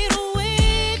take it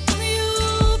away from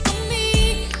you, from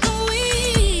me, from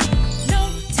we. No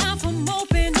time for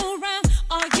moping around,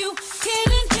 are you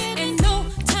kidding? Ain't no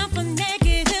time for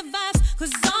negative vibes,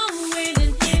 cause I'm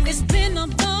winning. It's been a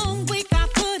long week, I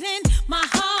put in my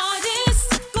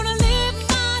hardest. Gonna live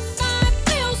my life,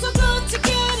 feel so good to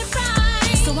get it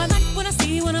right. So I like what I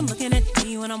see when I'm looking at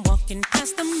me, when I'm walking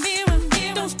past the mirror.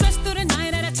 Don't stress through the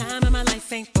night at a time, and my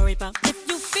life ain't worried about if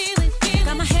you feel it.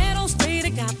 Got my head on straight, I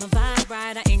got my vibe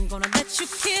right, I ain't gonna let you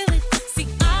kill it. See,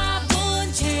 I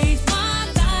wouldn't change my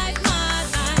life,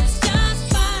 just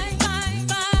fine, fine, fine,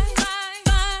 fine,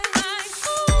 fine, fine,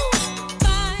 ooh,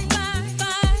 fine, fine,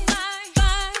 fine, fine,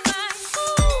 fine, fine,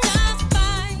 ooh, just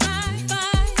fine, fine, fine,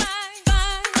 fine,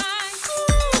 fine, fine,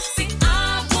 ooh. See, I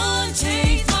wouldn't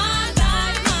change my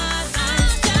life,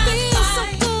 just feels so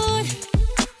good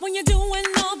when you're doing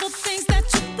all the things that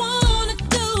you wanna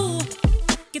do.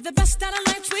 Get the best out of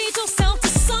life, treat yourself to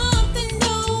something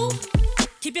new.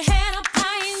 Keep your head up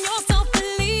high in yourself,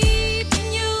 believe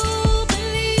in you,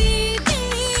 believe in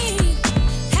me.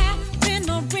 Having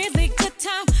a really good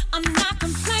time, I'm not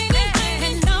complaining,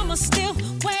 and I'ma still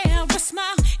wear a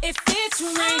smile if it's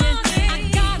raining. I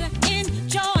gotta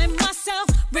enjoy myself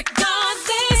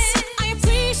regardless. I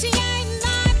appreciate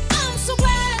life, I'm so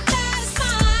glad that it's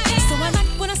fine. So I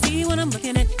like what I see when I'm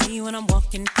looking at me, when I'm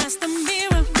walking past the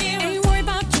mirror. Ain't worried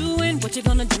about you and what you're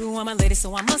gonna do, I'm a lady,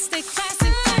 so I must stay classy.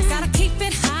 Gotta keep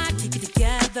it high, keep it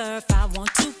together if I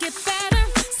want to get better.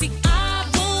 See, I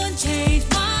wouldn't change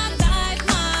my life,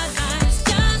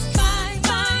 just fine,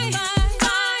 fine, fine,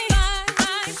 fine,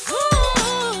 fine,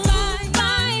 ooh, fine,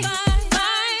 fine,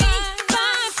 fine,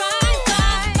 fine, fine,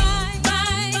 fine, fine,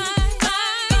 fine,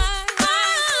 fine, fine.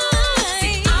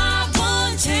 See, I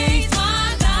wouldn't change my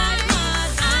life,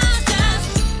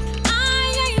 I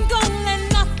ain't gonna let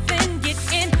nothing get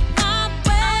in my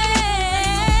way.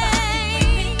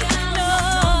 No,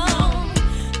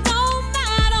 no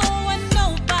matter what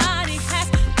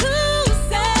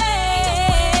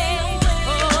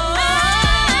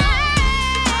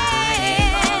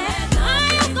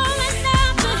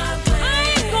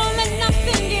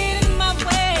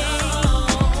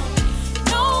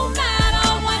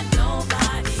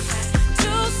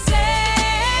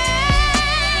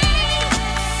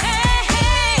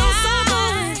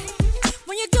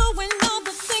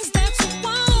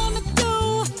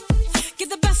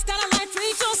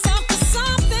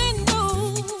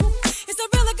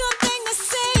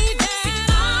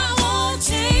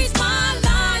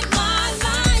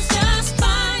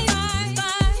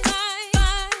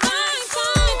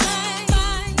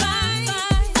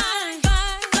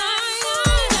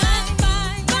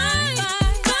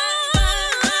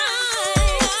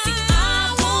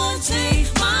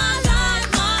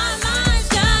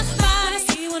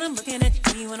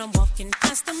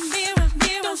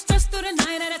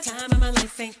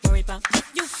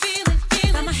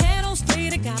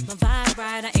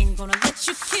let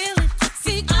you kill it.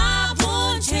 See, I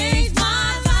won't change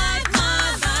my life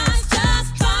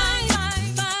just fine.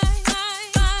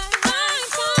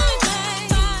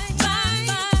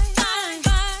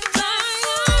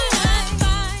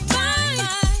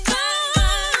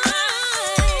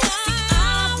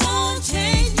 I won't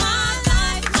change my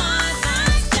life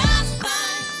just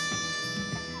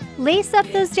fine. Lace up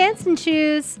those dancing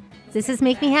shoes. This is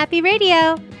Make Me Happy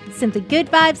Radio. Simply good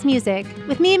vibes music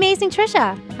with me, Amazing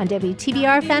Trisha, on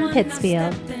WTBR FM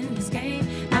Pittsfield.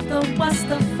 After what's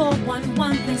the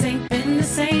 411, things ain't been the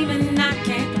same and I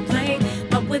can't complain.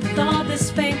 But with all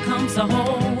this fame comes a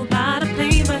whole lot of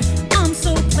pain. But I'm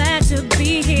so glad to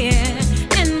be here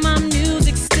and my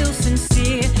music's still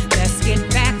sincere. Let's get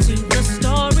back to the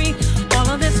story. All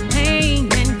of this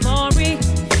pain and glory.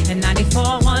 And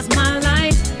 94 was my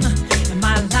life, and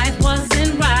my life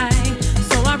wasn't right.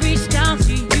 So I reached out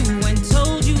to you and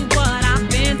told you what I've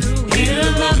been through. Here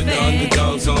to love it.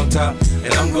 Underdogs on top,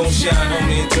 and I'm gon' shine on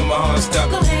me until my heart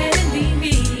stops. Go ahead and be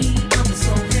me. I'm the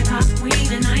soul hip hop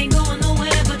queen, and I ain't going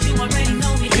nowhere, but you already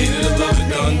know me. Here to love it,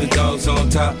 the underdogs on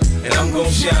top, and I'm gon'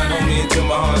 shine on me until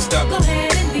my heart stops. Go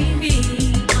ahead and be me.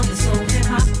 I'm the soul hip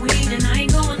hop queen, and I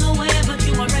ain't going nowhere, but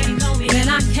you already know me. Then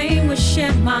I came with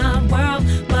share my world,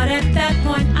 but at that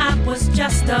point I was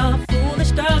just a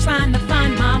foolish girl trying to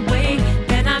find my way.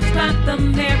 Then I dropped the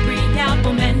Mary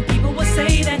album, and people would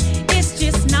say that it's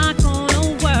just not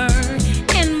gonna work.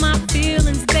 And my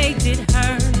feelings, they did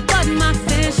hurt, but my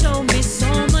fans showed me so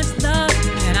much love,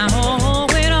 and I owe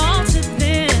it all to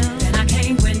them. Then I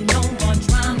came with no more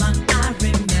drama. I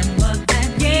remember that,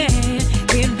 yeah.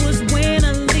 It was when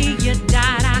Aaliyah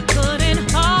died. I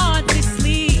couldn't hardly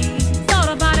sleep. Thought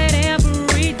about it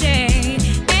every day,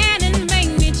 and it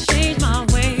made me change my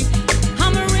way.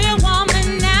 I'm a real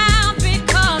woman now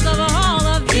because of all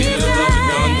of Here these to love it,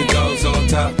 the underdogs on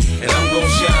top, and I'm gon'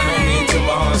 shine on me until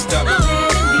my heart stops. Go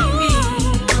ahead and be me.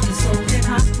 I'm the soul hip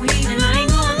hop queen, and I ain't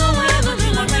going nowhere, but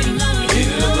you already know me.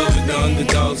 Here to love it, the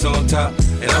underdogs on top,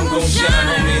 and I'm gon' shine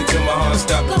on me until my heart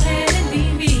stops. Go ahead and be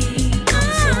me. I'm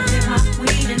the soul hip hop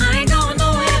queen, and I ain't going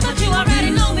nowhere, but you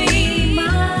already know me.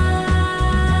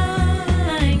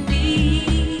 Remind me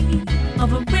of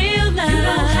a real love. You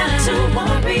don't have to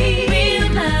worry. Real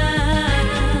love.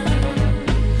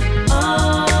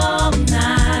 All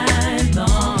night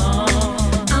long.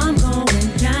 I'm going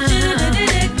down.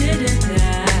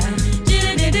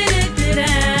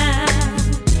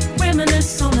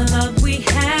 Reminisce on the love we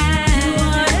had. You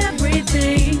are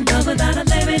everything. Love without a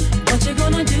limit. What you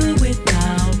gonna do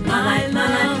without my life? My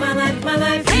life, my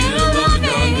life. Here to love it,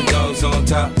 the underdogs on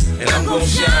top, and I'm gon'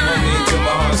 shine on me until my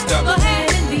heart Go stops.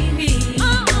 ahead and be me.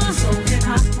 I'm the soul hip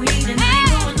hop queen, and I ain't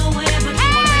going nowhere, but you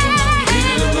already know me.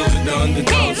 Here to love it, the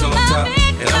underdogs on top,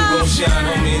 and I'm gon' shine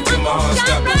on me until my heart Go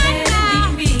stops. ahead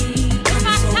and be me. I'm the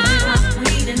soul hip hop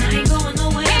queen, and I ain't going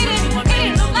nowhere, but you already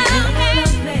know me.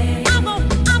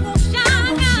 I'm gon'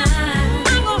 shine. Go ahead and be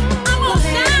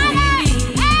me.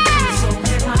 I'm the soul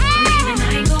hip hop queen, and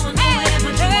I ain't going nowhere,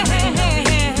 but you already know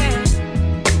me.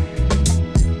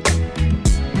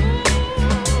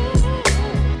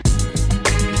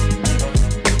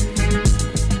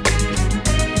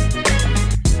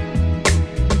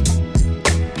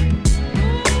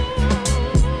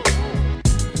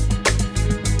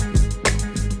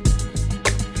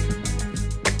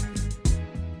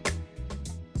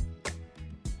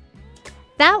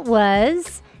 That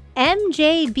was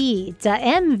MJB, the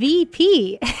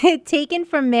MVP, taken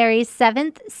from Mary's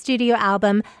 7th studio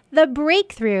album, The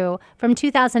Breakthrough, from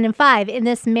 2005, in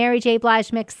this Mary J.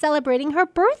 Blige mix celebrating her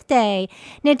birthday.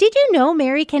 Now, did you know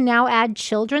Mary can now add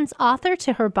children's author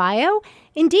to her bio?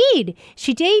 Indeed,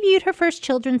 she debuted her first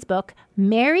children's book,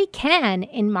 Mary Can,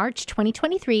 in March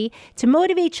 2023 to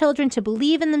motivate children to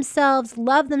believe in themselves,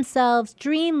 love themselves,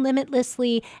 dream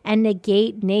limitlessly, and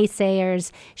negate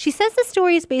naysayers. She says the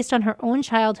story is based on her own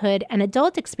childhood and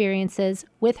adult experiences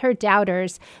with her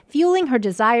doubters, fueling her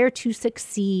desire to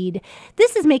succeed.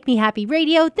 This is Make Me Happy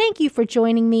Radio. Thank you for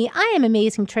joining me. I am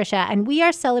Amazing Trisha, and we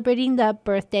are celebrating the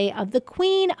birthday of the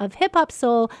queen of hip-hop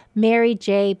soul, Mary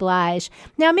J. Blige.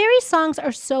 Now, Mary's songs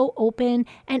are so open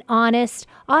and honest,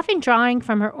 often drawing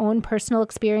from her own personal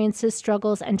experiences,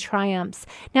 struggles, and triumphs.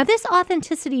 Now, this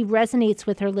authenticity resonates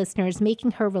with her listeners,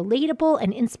 making her relatable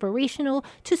and inspirational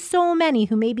to so many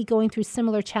who may be going through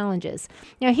similar challenges.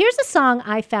 Now, here's a song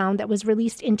I found that was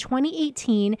released in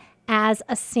 2018 as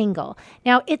a single.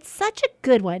 Now, it's such a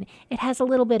good one. It has a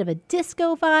little bit of a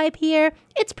disco vibe here.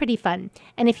 It's pretty fun.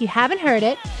 And if you haven't heard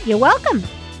it, you're welcome.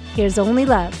 Here's Only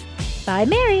Love by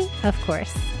Mary, of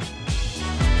course.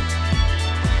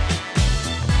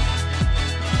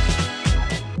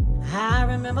 I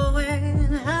remember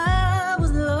when I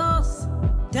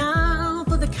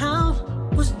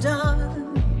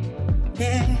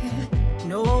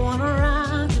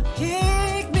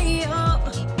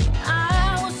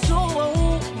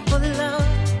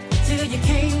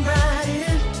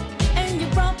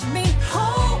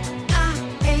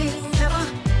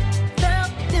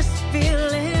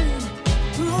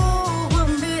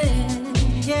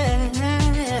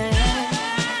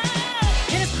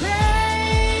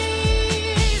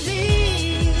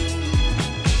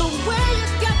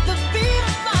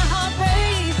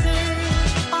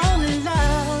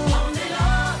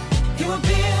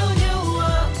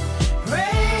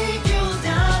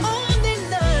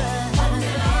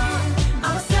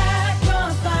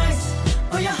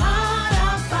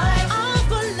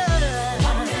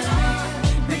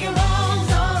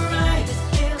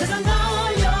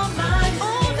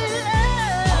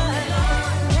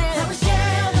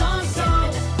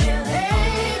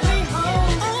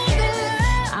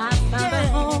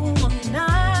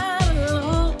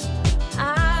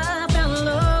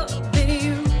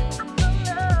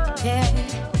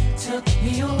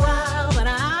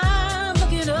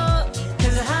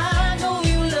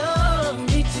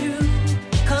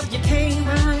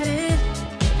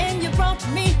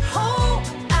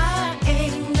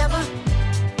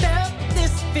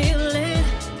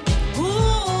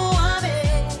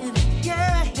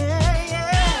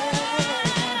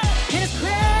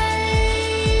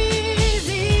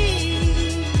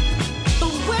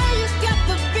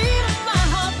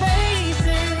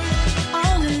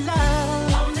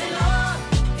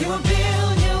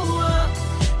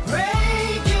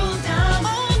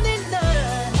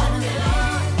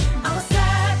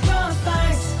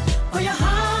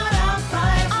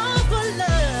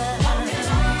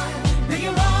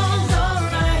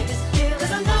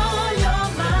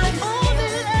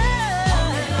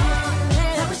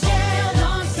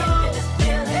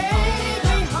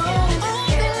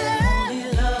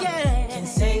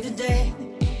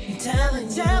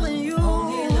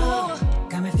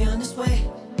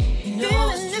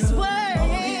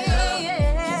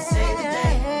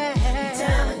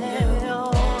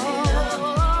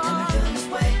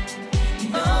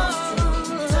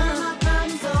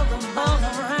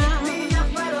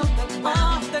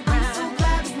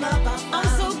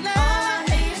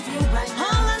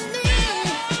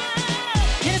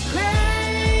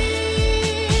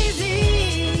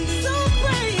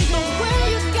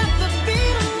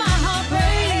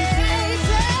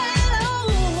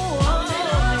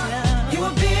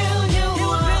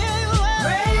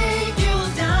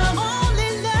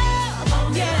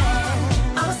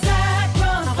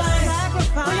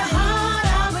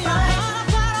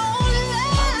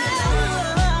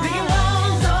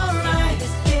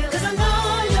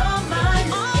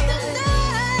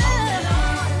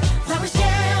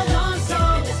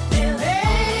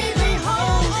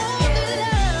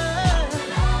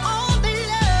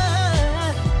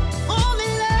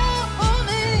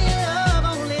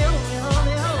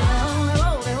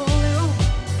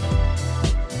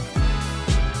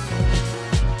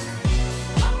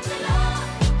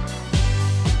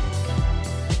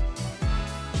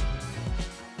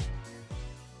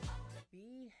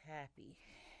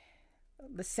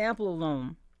the sample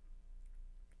alone,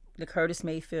 the Curtis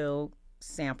Mayfield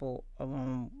sample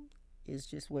alone is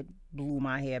just what blew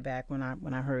my hair back when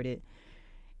I heard it.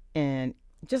 And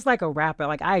just like a rapper,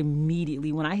 like I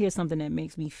immediately, when I hear something that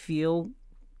makes me feel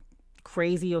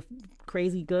crazy or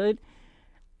crazy good,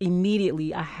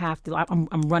 immediately I have to,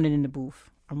 I'm running in the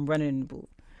booth. I'm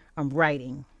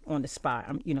writing on the spot.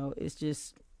 It's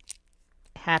just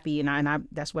happy. And I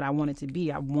that's what I wanted to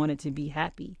be. I wanted to be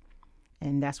happy.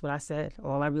 And that's what I said.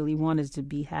 All I really want is to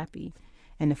be happy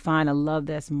and to find a love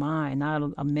that's mine, not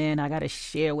a man I got to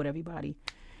share with everybody.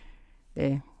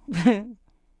 There. And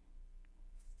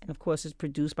of course, it's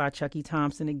produced by Chucky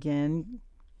Thompson again,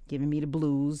 giving me the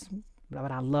blues.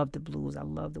 But I love the blues. I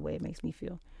love the way it makes me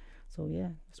feel. So yeah,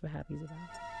 that's what Happy's about.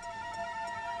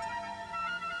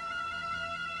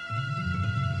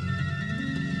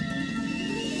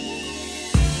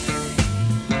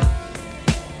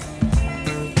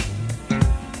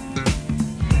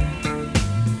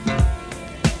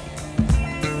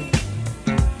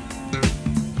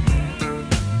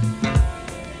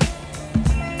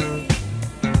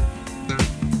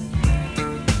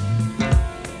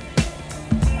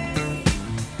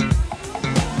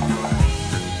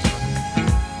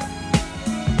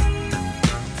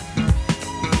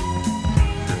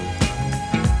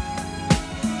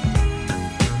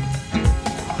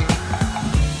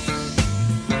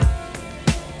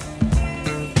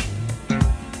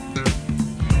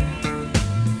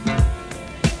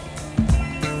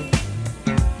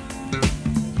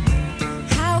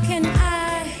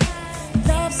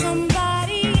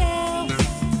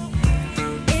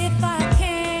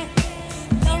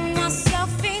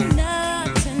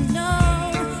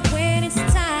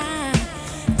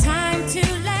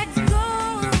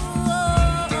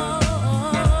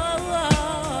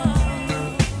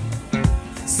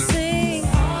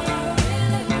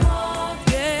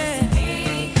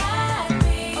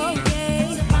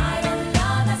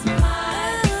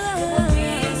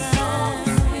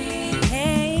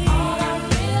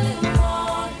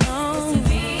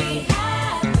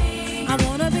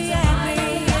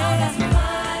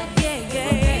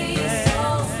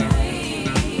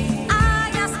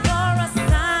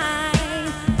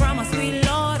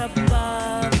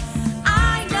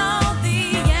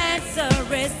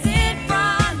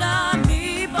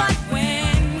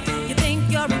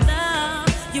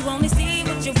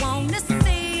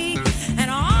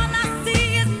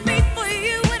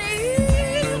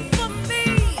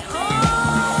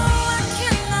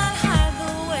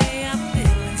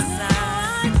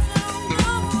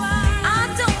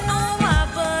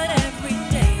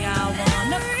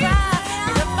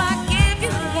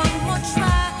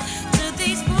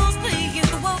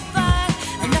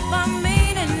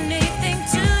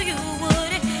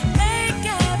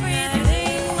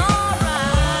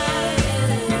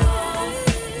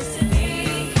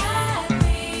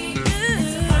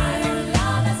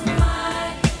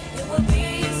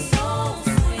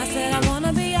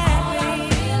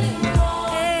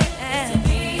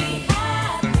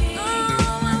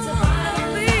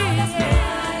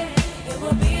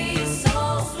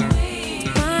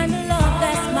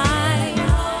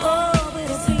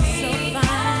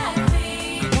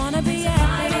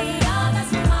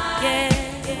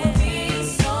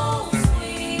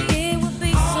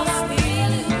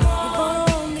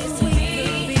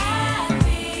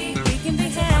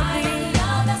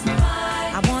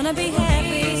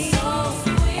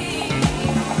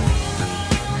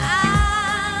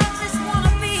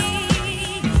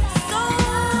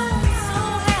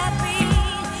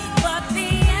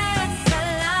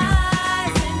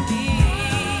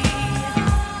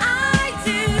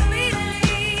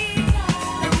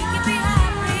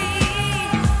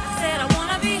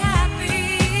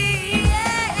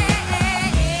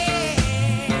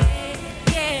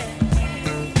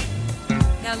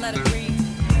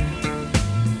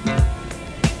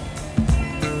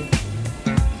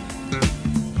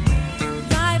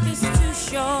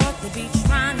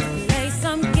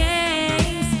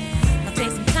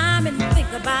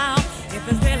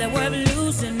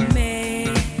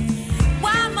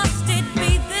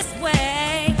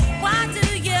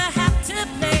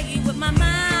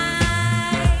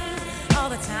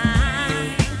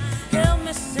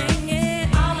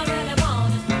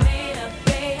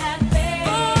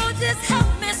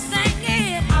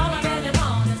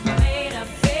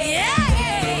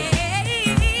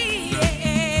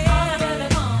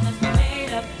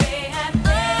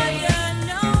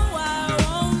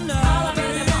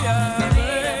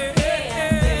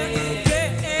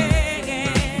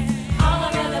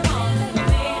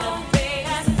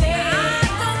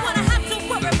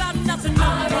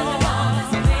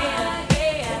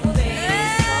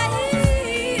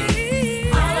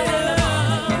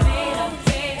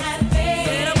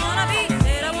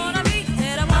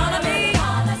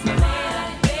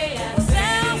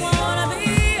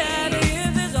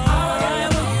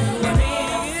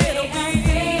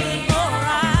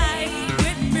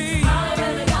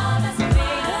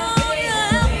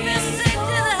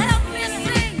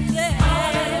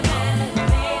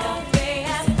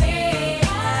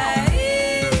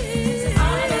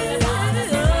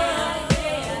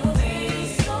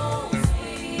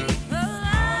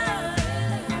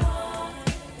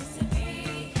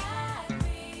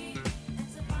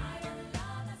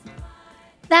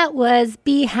 That was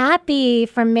Be Happy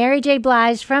from Mary J.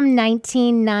 Blige from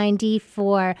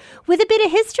 1994, with a bit of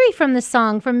history from the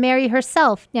song from Mary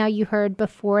herself. Now, you heard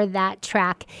before that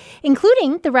track,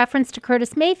 including the reference to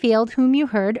Curtis Mayfield, whom you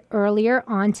heard earlier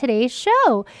on today's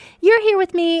show. You're here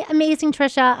with me, Amazing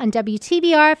Trisha, on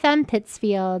WTBR FM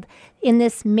Pittsfield, in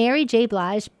this Mary J.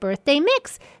 Blige birthday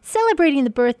mix, celebrating the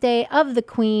birthday of the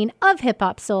queen of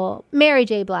hip-hop soul, Mary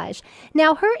J. Blige.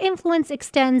 Now, her influence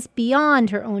extends beyond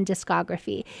her own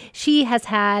discography. She has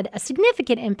had a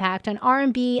significant impact on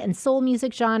R&B and soul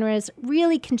music genres,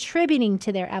 really contributing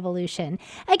to their evolution.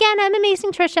 Again, I'm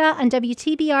Amazing Trisha on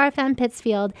WTBR FM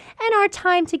Pittsfield, and our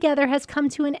time together has come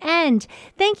to an end.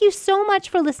 Thank you so much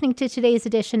for listening to today's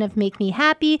edition of Make Me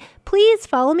Happy. Please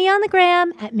follow me on the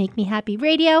gram at Make Me Happy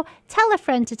Radio. Tell a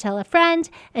friend to tell a friend.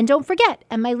 And don't forget,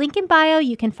 at my link in bio,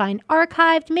 you can find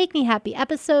archived Make Me Happy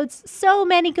episodes, so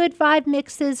many good vibe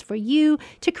mixes for you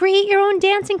to create your own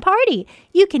dancing party.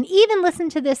 You can even listen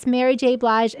to this Mary J.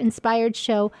 Blige inspired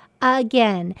show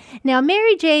again. Now,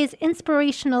 Mary J's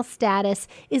inspirational status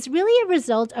is really a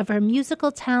result of her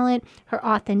musical talent, her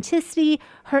authenticity,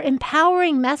 her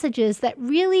empowering messages that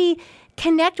really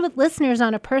connect with listeners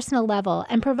on a personal level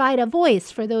and provide a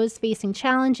voice for those facing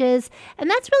challenges. And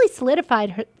that's really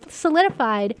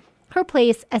solidified her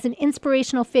place as an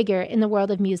inspirational figure in the world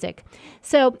of music.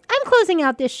 So I'm closing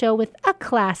out this show with a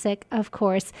classic, of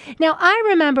course. Now, I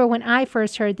remember when I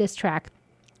first heard this track,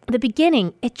 the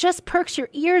beginning, it just perks your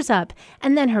ears up.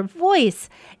 And then her voice,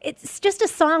 it's just a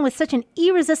song with such an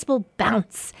irresistible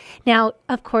bounce. Now,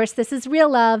 of course, this is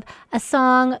Real Love, a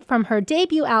song from her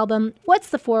debut album, What's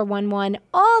the 411,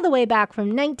 all the way back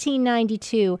from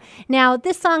 1992. Now,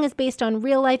 this song is based on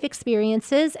real life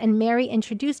experiences, and Mary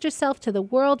introduced herself to the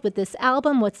world with this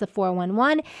album, What's the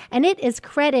 411, and it is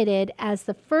credited as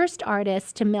the first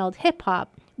artist to meld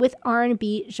hip-hop with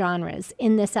R&B genres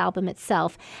in this album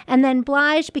itself. And then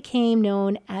Blige became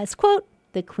known as, quote,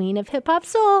 the queen of hip-hop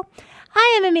soul.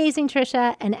 I am Amazing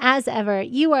Trisha, and as ever,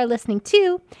 you are listening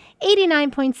to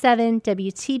 89.7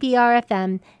 WTBR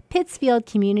FM, Pittsfield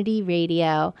Community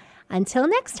Radio. Until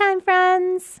next time,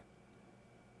 friends.